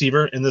favorite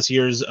receiver in this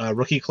year's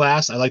rookie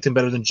class. I liked him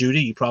better than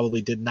Judy. You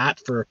probably did not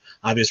for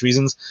obvious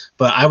reasons.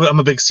 But I'm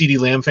a big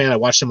CeeDee Lamb fan. I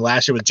watched him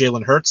last year with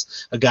Jalen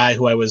Hurts, a guy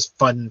who I was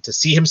fun to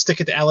see him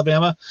stick it to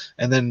Alabama,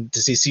 and then to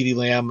see CeeDee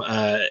Lamb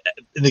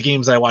in the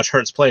games I watched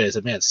Hurts play. I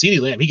said, man, CeeDee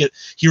Lamb,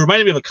 he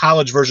reminded me of a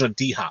college version of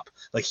D-Hop.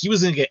 Like, he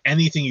was going to get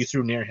anything you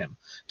threw near him.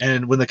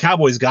 And when the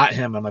Cowboys got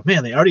him, I'm like,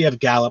 man, they already have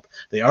Gallup.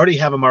 They already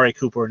have Amari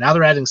Cooper. Now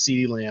they're adding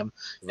CeeDee Lamb.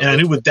 And I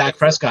knew with Dak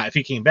Prescott, if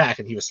he came back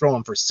and he was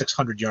throwing for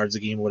 600 yards a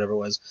game or whatever it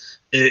was,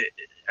 it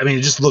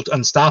just looked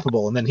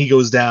unstoppable. And then he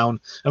goes down.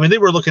 I mean, they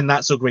were looking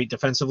not so great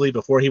defensively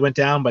before he went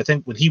down. But I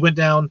think when he went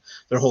down,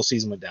 their whole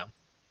season went down.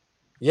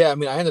 Yeah, I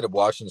mean, I ended up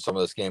watching some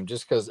of this game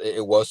just because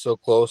it was so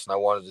close, and I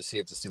wanted to see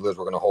if the Steelers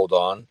were going to hold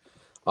on.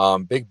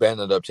 Big Ben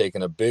ended up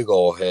taking a big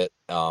old hit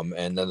and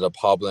ended up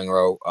hobbling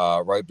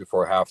right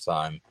before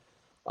halftime.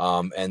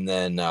 And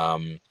then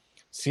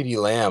CeeDee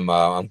Lamb,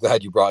 I'm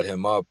glad you brought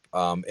him up.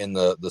 In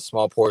the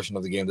small portion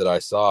of the game that I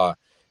saw,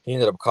 he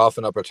ended up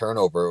coughing up a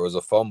turnover. It was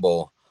a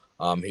fumble.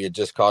 He had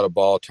just caught a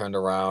ball, turned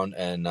around,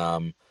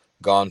 and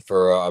gone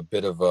for a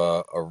bit of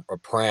a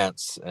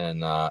prance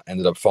and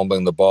ended up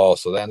fumbling the ball.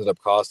 So that ended up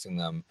costing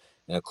them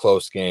in a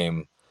close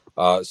game.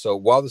 So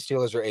while the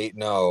Steelers are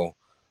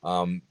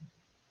 8-0,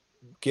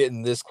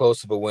 getting this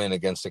close of a win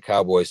against a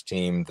Cowboys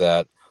team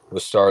that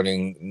was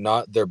starting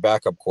not their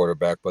backup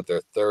quarterback, but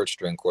their third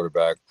string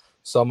quarterback,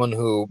 someone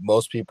who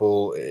most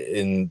people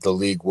in the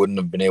league wouldn't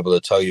have been able to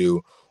tell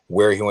you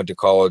where he went to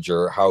college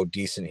or how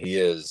decent he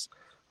is.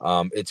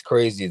 It's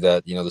crazy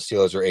that, the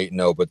Steelers are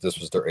 8-0, but this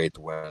was their 8th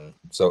win.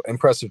 So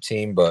impressive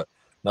team, but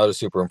not a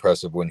super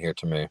impressive win here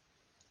to me.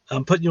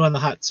 I'm putting you on the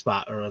hot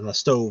spot or on the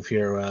stove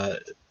here.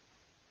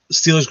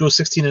 Steelers go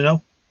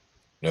 16-0?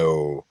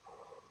 No.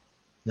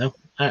 No?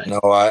 All right. No,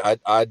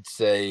 I'd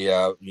say,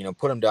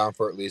 put them down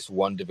for at least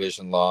one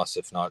division loss,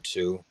 if not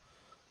 2.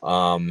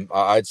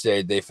 I'd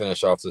say they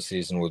finish off the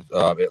season with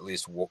at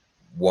least 1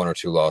 or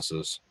 2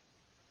 losses.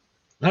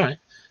 All right.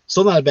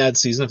 Still not a bad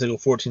season if they go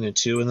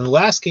 14-2. And then the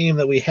last game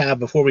that we have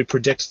before we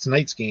predict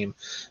tonight's game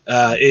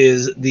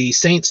is the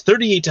Saints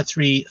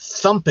 38-3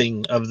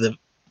 thumping of the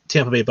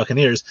Tampa Bay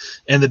Buccaneers.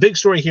 And the big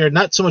story here,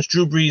 not so much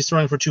Drew Brees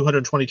throwing for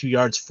 222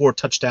 yards, 4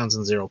 touchdowns,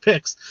 and 0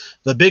 picks.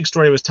 The big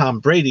story was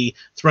Tom Brady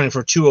throwing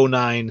for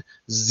 209,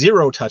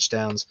 0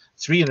 touchdowns,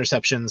 3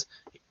 interceptions.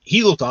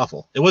 He looked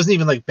awful. It wasn't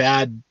even like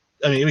bad.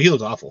 I mean, he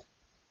looked awful.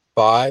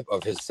 5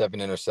 of his 7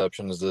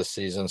 interceptions this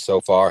season so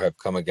far have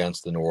come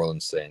against the New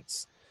Orleans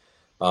Saints.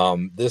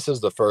 This is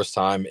the first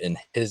time in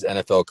his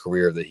NFL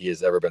career that he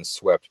has ever been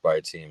swept by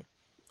a team.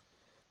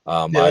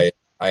 I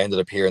ended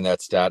up hearing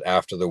that stat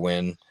after the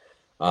win.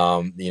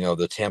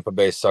 The Tampa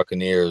Bay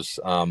Buccaneers,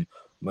 I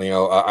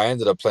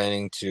ended up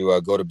planning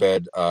to go to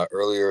bed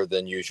earlier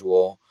than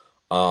usual.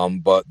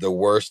 But the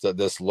worse that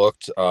this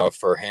looked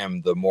for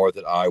him, the more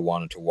that I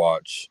wanted to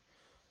watch.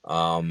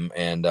 I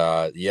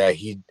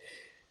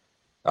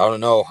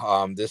don't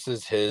know. This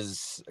is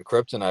his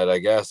kryptonite, I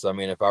guess. I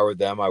mean, if I were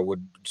them, I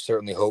would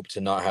certainly hope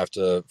to not have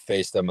to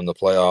face them in the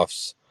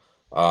playoffs.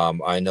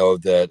 I know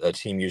that a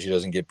team usually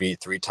doesn't get beat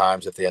 3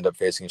 times if they end up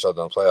facing each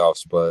other in the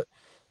playoffs, but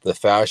the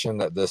fashion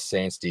that this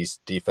Saints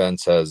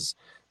defense has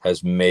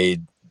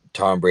made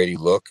Tom Brady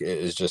look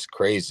is just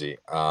crazy.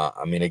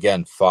 I mean,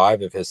 again,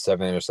 5 of his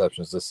 7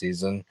 interceptions this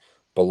season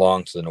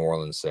belong to the New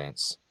Orleans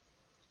Saints.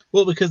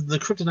 Well, because the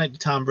kryptonite to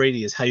Tom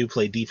Brady is how you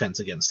play defense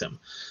against him.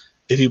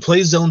 If you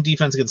play zone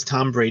defense against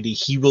Tom Brady,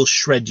 he will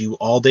shred you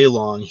all day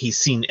long. He's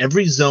seen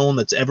every zone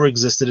that's ever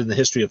existed in the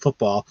history of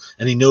football,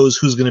 and he knows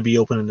who's going to be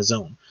open in the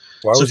zone.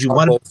 Why was Tom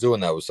Brady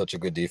doing that with such a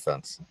good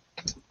defense?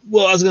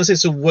 Well, I was going to say,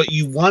 so what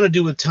you want to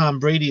do with Tom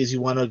Brady is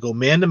you want to go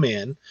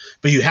man-to-man,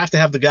 but you have to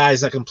have the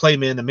guys that can play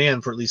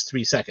man-to-man for at least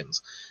 3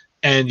 seconds.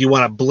 And you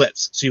want to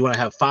blitz. So you want to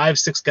have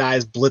 5-6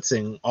 guys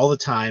blitzing all the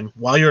time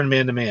while you're in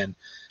man-to-man.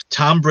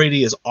 Tom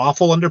Brady is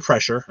awful under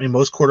pressure. I mean,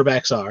 most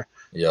quarterbacks are.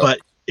 Yep. But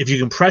if you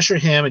can pressure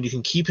him and you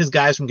can keep his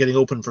guys from getting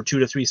open for 2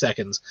 to 3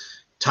 seconds,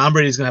 Tom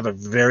Brady's going to have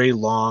a very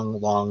long,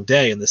 long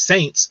day. And the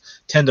Saints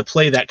tend to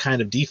play that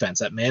kind of defense,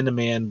 that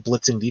man-to-man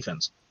blitzing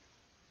defense.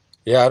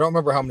 Yeah, I don't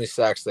remember how many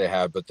sacks they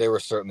had, but they were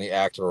certainly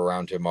active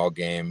around him all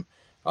game.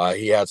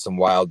 He had some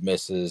wild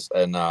misses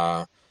and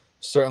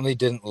certainly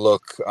didn't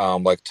look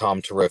like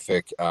Tom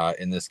Terrific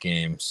in this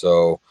game.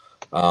 So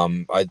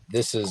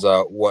this is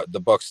what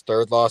the Bucs'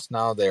 3rd loss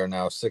now. They are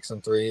now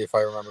 6-3, if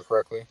I remember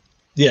correctly.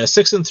 Yeah,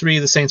 6-3.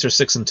 The Saints are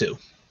 6-2.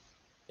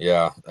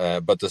 Yeah,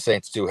 but the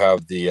Saints do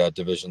have the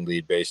division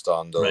lead based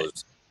on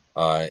those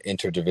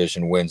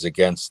interdivision wins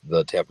against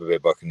the Tampa Bay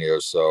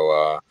Buccaneers.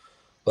 So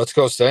let's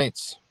go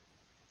Saints.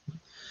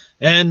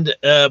 And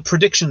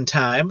prediction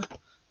time.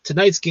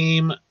 Tonight's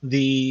game,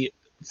 the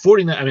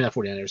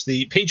 49ers,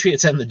 the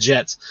Patriots and the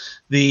Jets.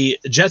 The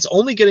Jets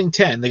only getting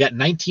 10. They got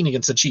 19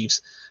 against the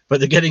Chiefs, but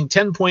they're getting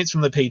 10 points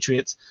from the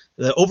Patriots.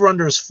 The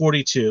over-under is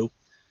 42.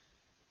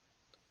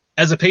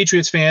 As a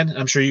Patriots fan,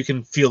 I'm sure you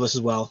can feel this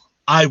as well,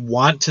 I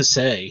want to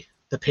say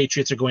the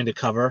Patriots are going to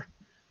cover,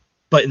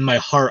 but in my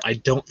heart, I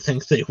don't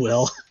think they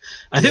will.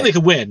 I think they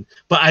could win,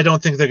 but I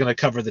don't think they're going to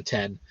cover the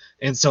 10.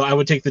 And so I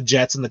would take the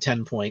Jets and the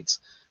 10 points.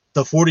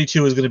 The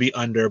 42 is going to be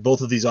under.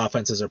 Both of these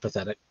offenses are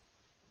pathetic.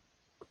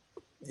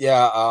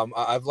 Yeah,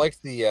 I've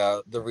liked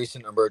the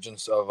recent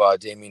emergence of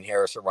Damian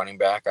Harris at running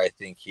back. I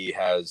think he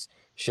has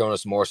shown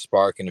us more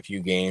spark in a few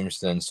games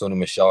than Sony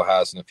Michel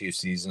has in a few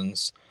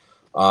seasons.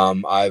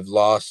 I've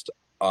lost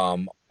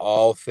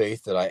all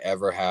faith that I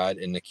ever had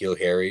in N'Keal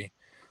Harry,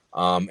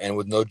 and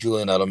with no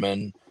Julian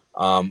Edelman,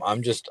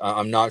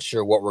 I'm not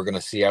sure what we're going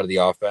to see out of the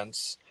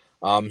offense.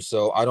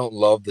 So I don't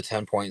love the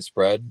 10-point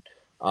spread.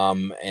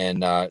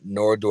 And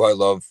nor do I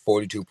love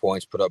 42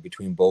 points put up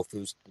between both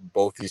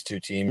these two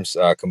teams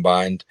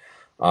combined.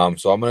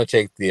 So I'm going to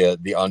take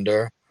the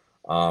under,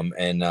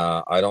 and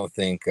I don't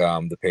think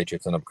the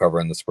Patriots end up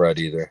covering the spread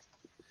either.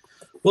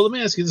 Well, let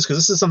me ask you this, because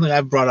this is something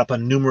I've brought up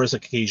on numerous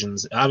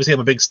occasions. Obviously, I'm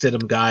a big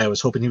Stidham guy. I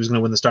was hoping he was going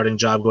to win the starting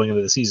job going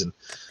into the season.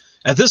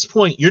 At this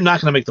point, you're not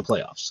going to make the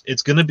playoffs.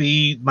 It's going to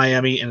be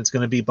Miami and it's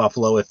going to be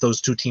Buffalo if those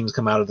two teams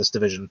come out of this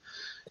division.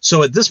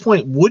 So at this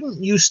point,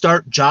 wouldn't you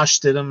start Jarrett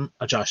Stidham,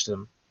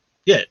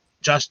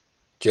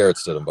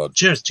 bud.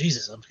 Jarrett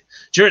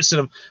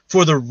Stidham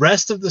for the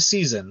rest of the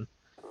season,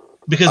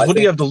 because what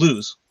do you have to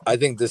lose? I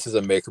think this is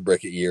a make or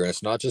break it year, and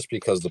it's not just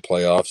because the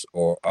playoffs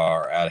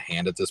are at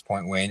hand at this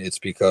point, Wayne. It's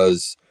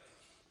because,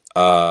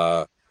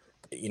 we're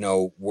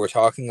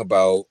talking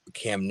about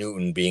Cam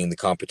Newton being the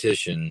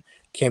competition.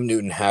 Cam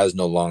Newton has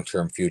no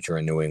long-term future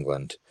in New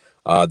England.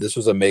 This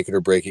was a make it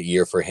or break it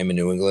year for him in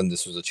New England.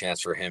 This was a chance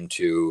for him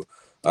to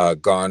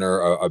garner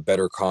a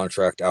better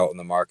contract out in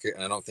the market,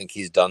 and I don't think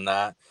he's done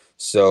that.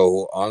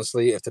 So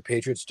honestly, if the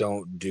Patriots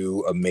don't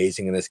do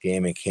amazing in this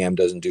game and Cam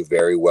doesn't do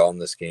very well in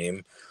this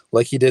game,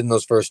 like he did in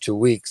those first 2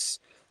 weeks,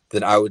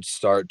 then I would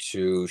start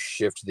to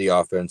shift the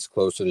offense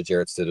closer to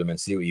Jarrett Stidham and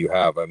see what you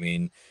have. I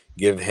mean,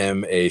 give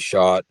him a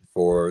shot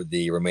for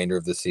the remainder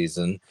of the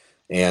season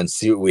and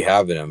see what we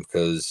have in him,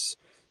 because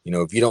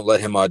if you don't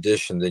let him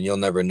audition, then you'll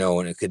never know,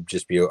 and it could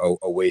just be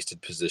a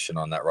wasted position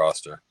on that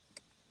roster.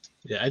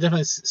 Yeah, I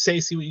definitely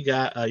see what you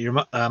got. Your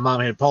mom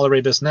here, Paula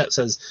Ray Bissnet,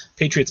 says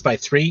Patriots by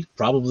 3,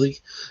 probably.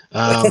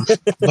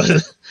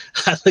 But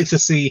I'd like to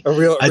see a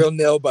real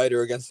nail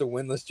biter against a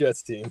winless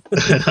Jets team.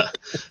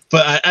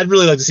 But I'd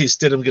really like to see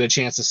Stidham get a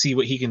chance to see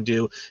what he can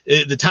do.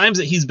 The times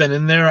that he's been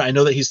in there, I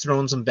know that he's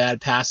thrown some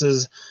bad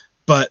passes,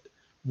 but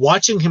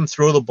watching him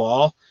throw the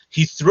ball,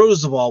 he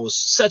throws the ball with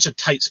such a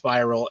tight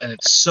spiral, and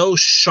it's so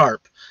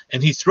sharp.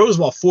 And he throws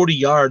the ball 40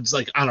 yards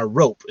like on a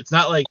rope. It's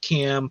not like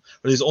Cam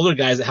or these older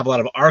guys that have a lot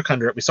of arc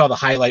under it. We saw the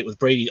highlight with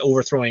Brady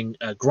overthrowing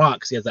Gronk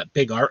because he has that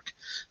big arc.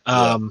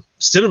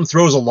 Stidham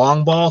throws a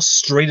long ball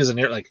straight as an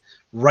air, like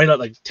right out,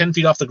 like 10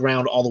 feet off the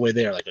ground all the way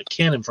there, like a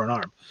cannon for an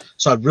arm.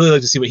 So I'd really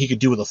like to see what he could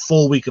do with a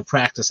full week of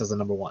practice as the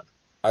number one.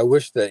 I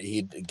wish that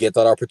he'd get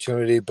that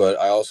opportunity, but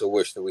I also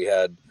wish that we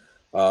had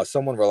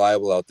someone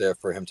reliable out there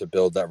for him to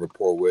build that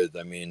rapport with.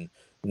 I mean,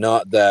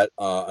 not that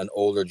an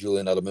older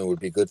Julian Edelman would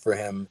be good for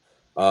him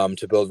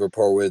to build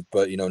rapport with,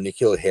 but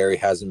N'Keal Harry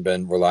hasn't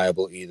been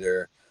reliable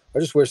either. I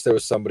just wish there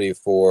was somebody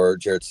for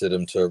Jarrett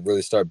Stidham to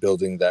really start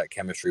building that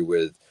chemistry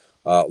with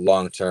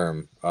long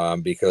term,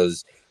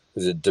 because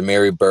is it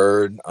Demary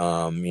Bird?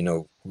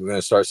 We're going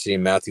to start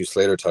seeing Matthew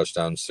Slater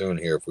touchdowns soon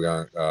here if we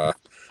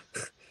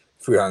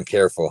aren't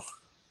careful.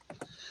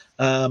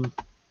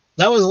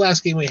 That was the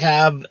last game we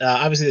have.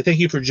 Obviously, thank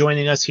you for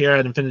joining us here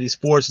at Infinity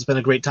Sports. It's been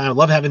a great time. I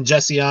love having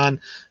Jesse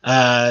on.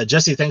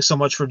 Jesse, thanks so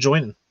much for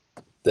joining.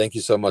 Thank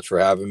you so much for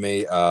having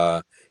me.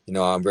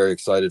 I'm very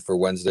excited for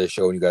Wednesday's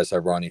show when you guys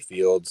have Ronnie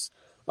Fields.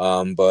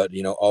 But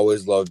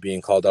always love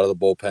being called out of the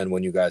bullpen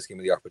when you guys give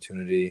me the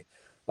opportunity.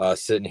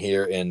 Sitting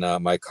here in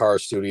my car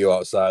studio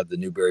outside the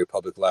Newberry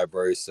Public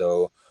Library.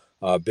 So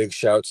big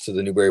shouts to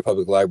the Newberry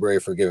Public Library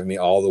for giving me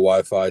all the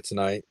Wi-Fi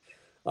tonight.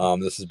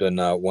 This has been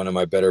one of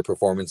my better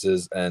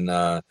performances, and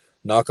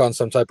knock on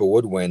some type of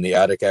wood, Wayne. The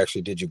attic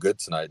actually did you good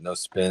tonight. No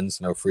spins,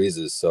 no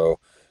freezes. So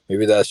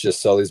maybe that's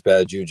just Sully's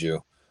bad juju.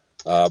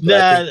 I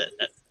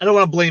don't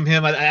want to blame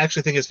him. I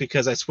actually think it's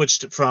because I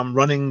switched from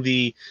running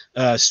the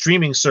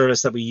streaming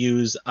service that we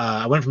use.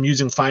 I went from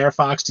using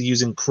Firefox to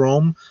using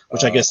Chrome,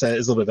 which I guess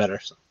is a little bit better.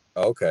 So.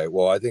 Okay.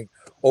 Well, I think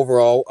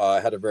overall I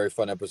had a very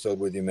fun episode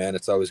with you, man.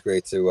 It's always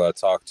great to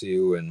talk to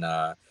you and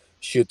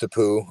shoot the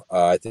poo.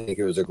 I think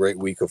it was a great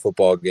week of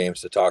football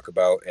games to talk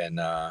about. And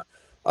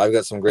I've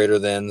got some greater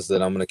thans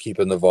that I'm going to keep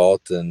in the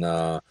vault. And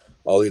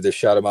I'll either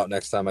shout them out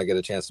next time I get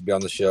a chance to be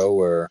on the show,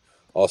 or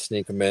I'll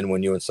sneak them in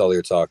when you and Sully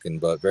are talking.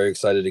 But very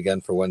excited again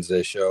for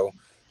Wednesday's show.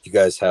 You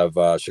guys have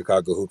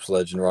Chicago Hoops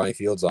legend Ronnie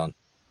Fields on.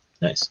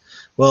 Nice.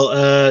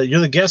 Well,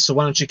 you're the guest, so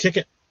why don't you kick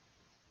it?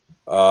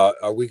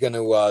 Are we going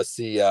to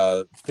see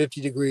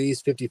 50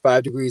 degrees,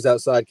 55 degrees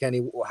outside,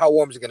 Kenny? How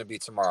warm is it going to be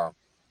tomorrow?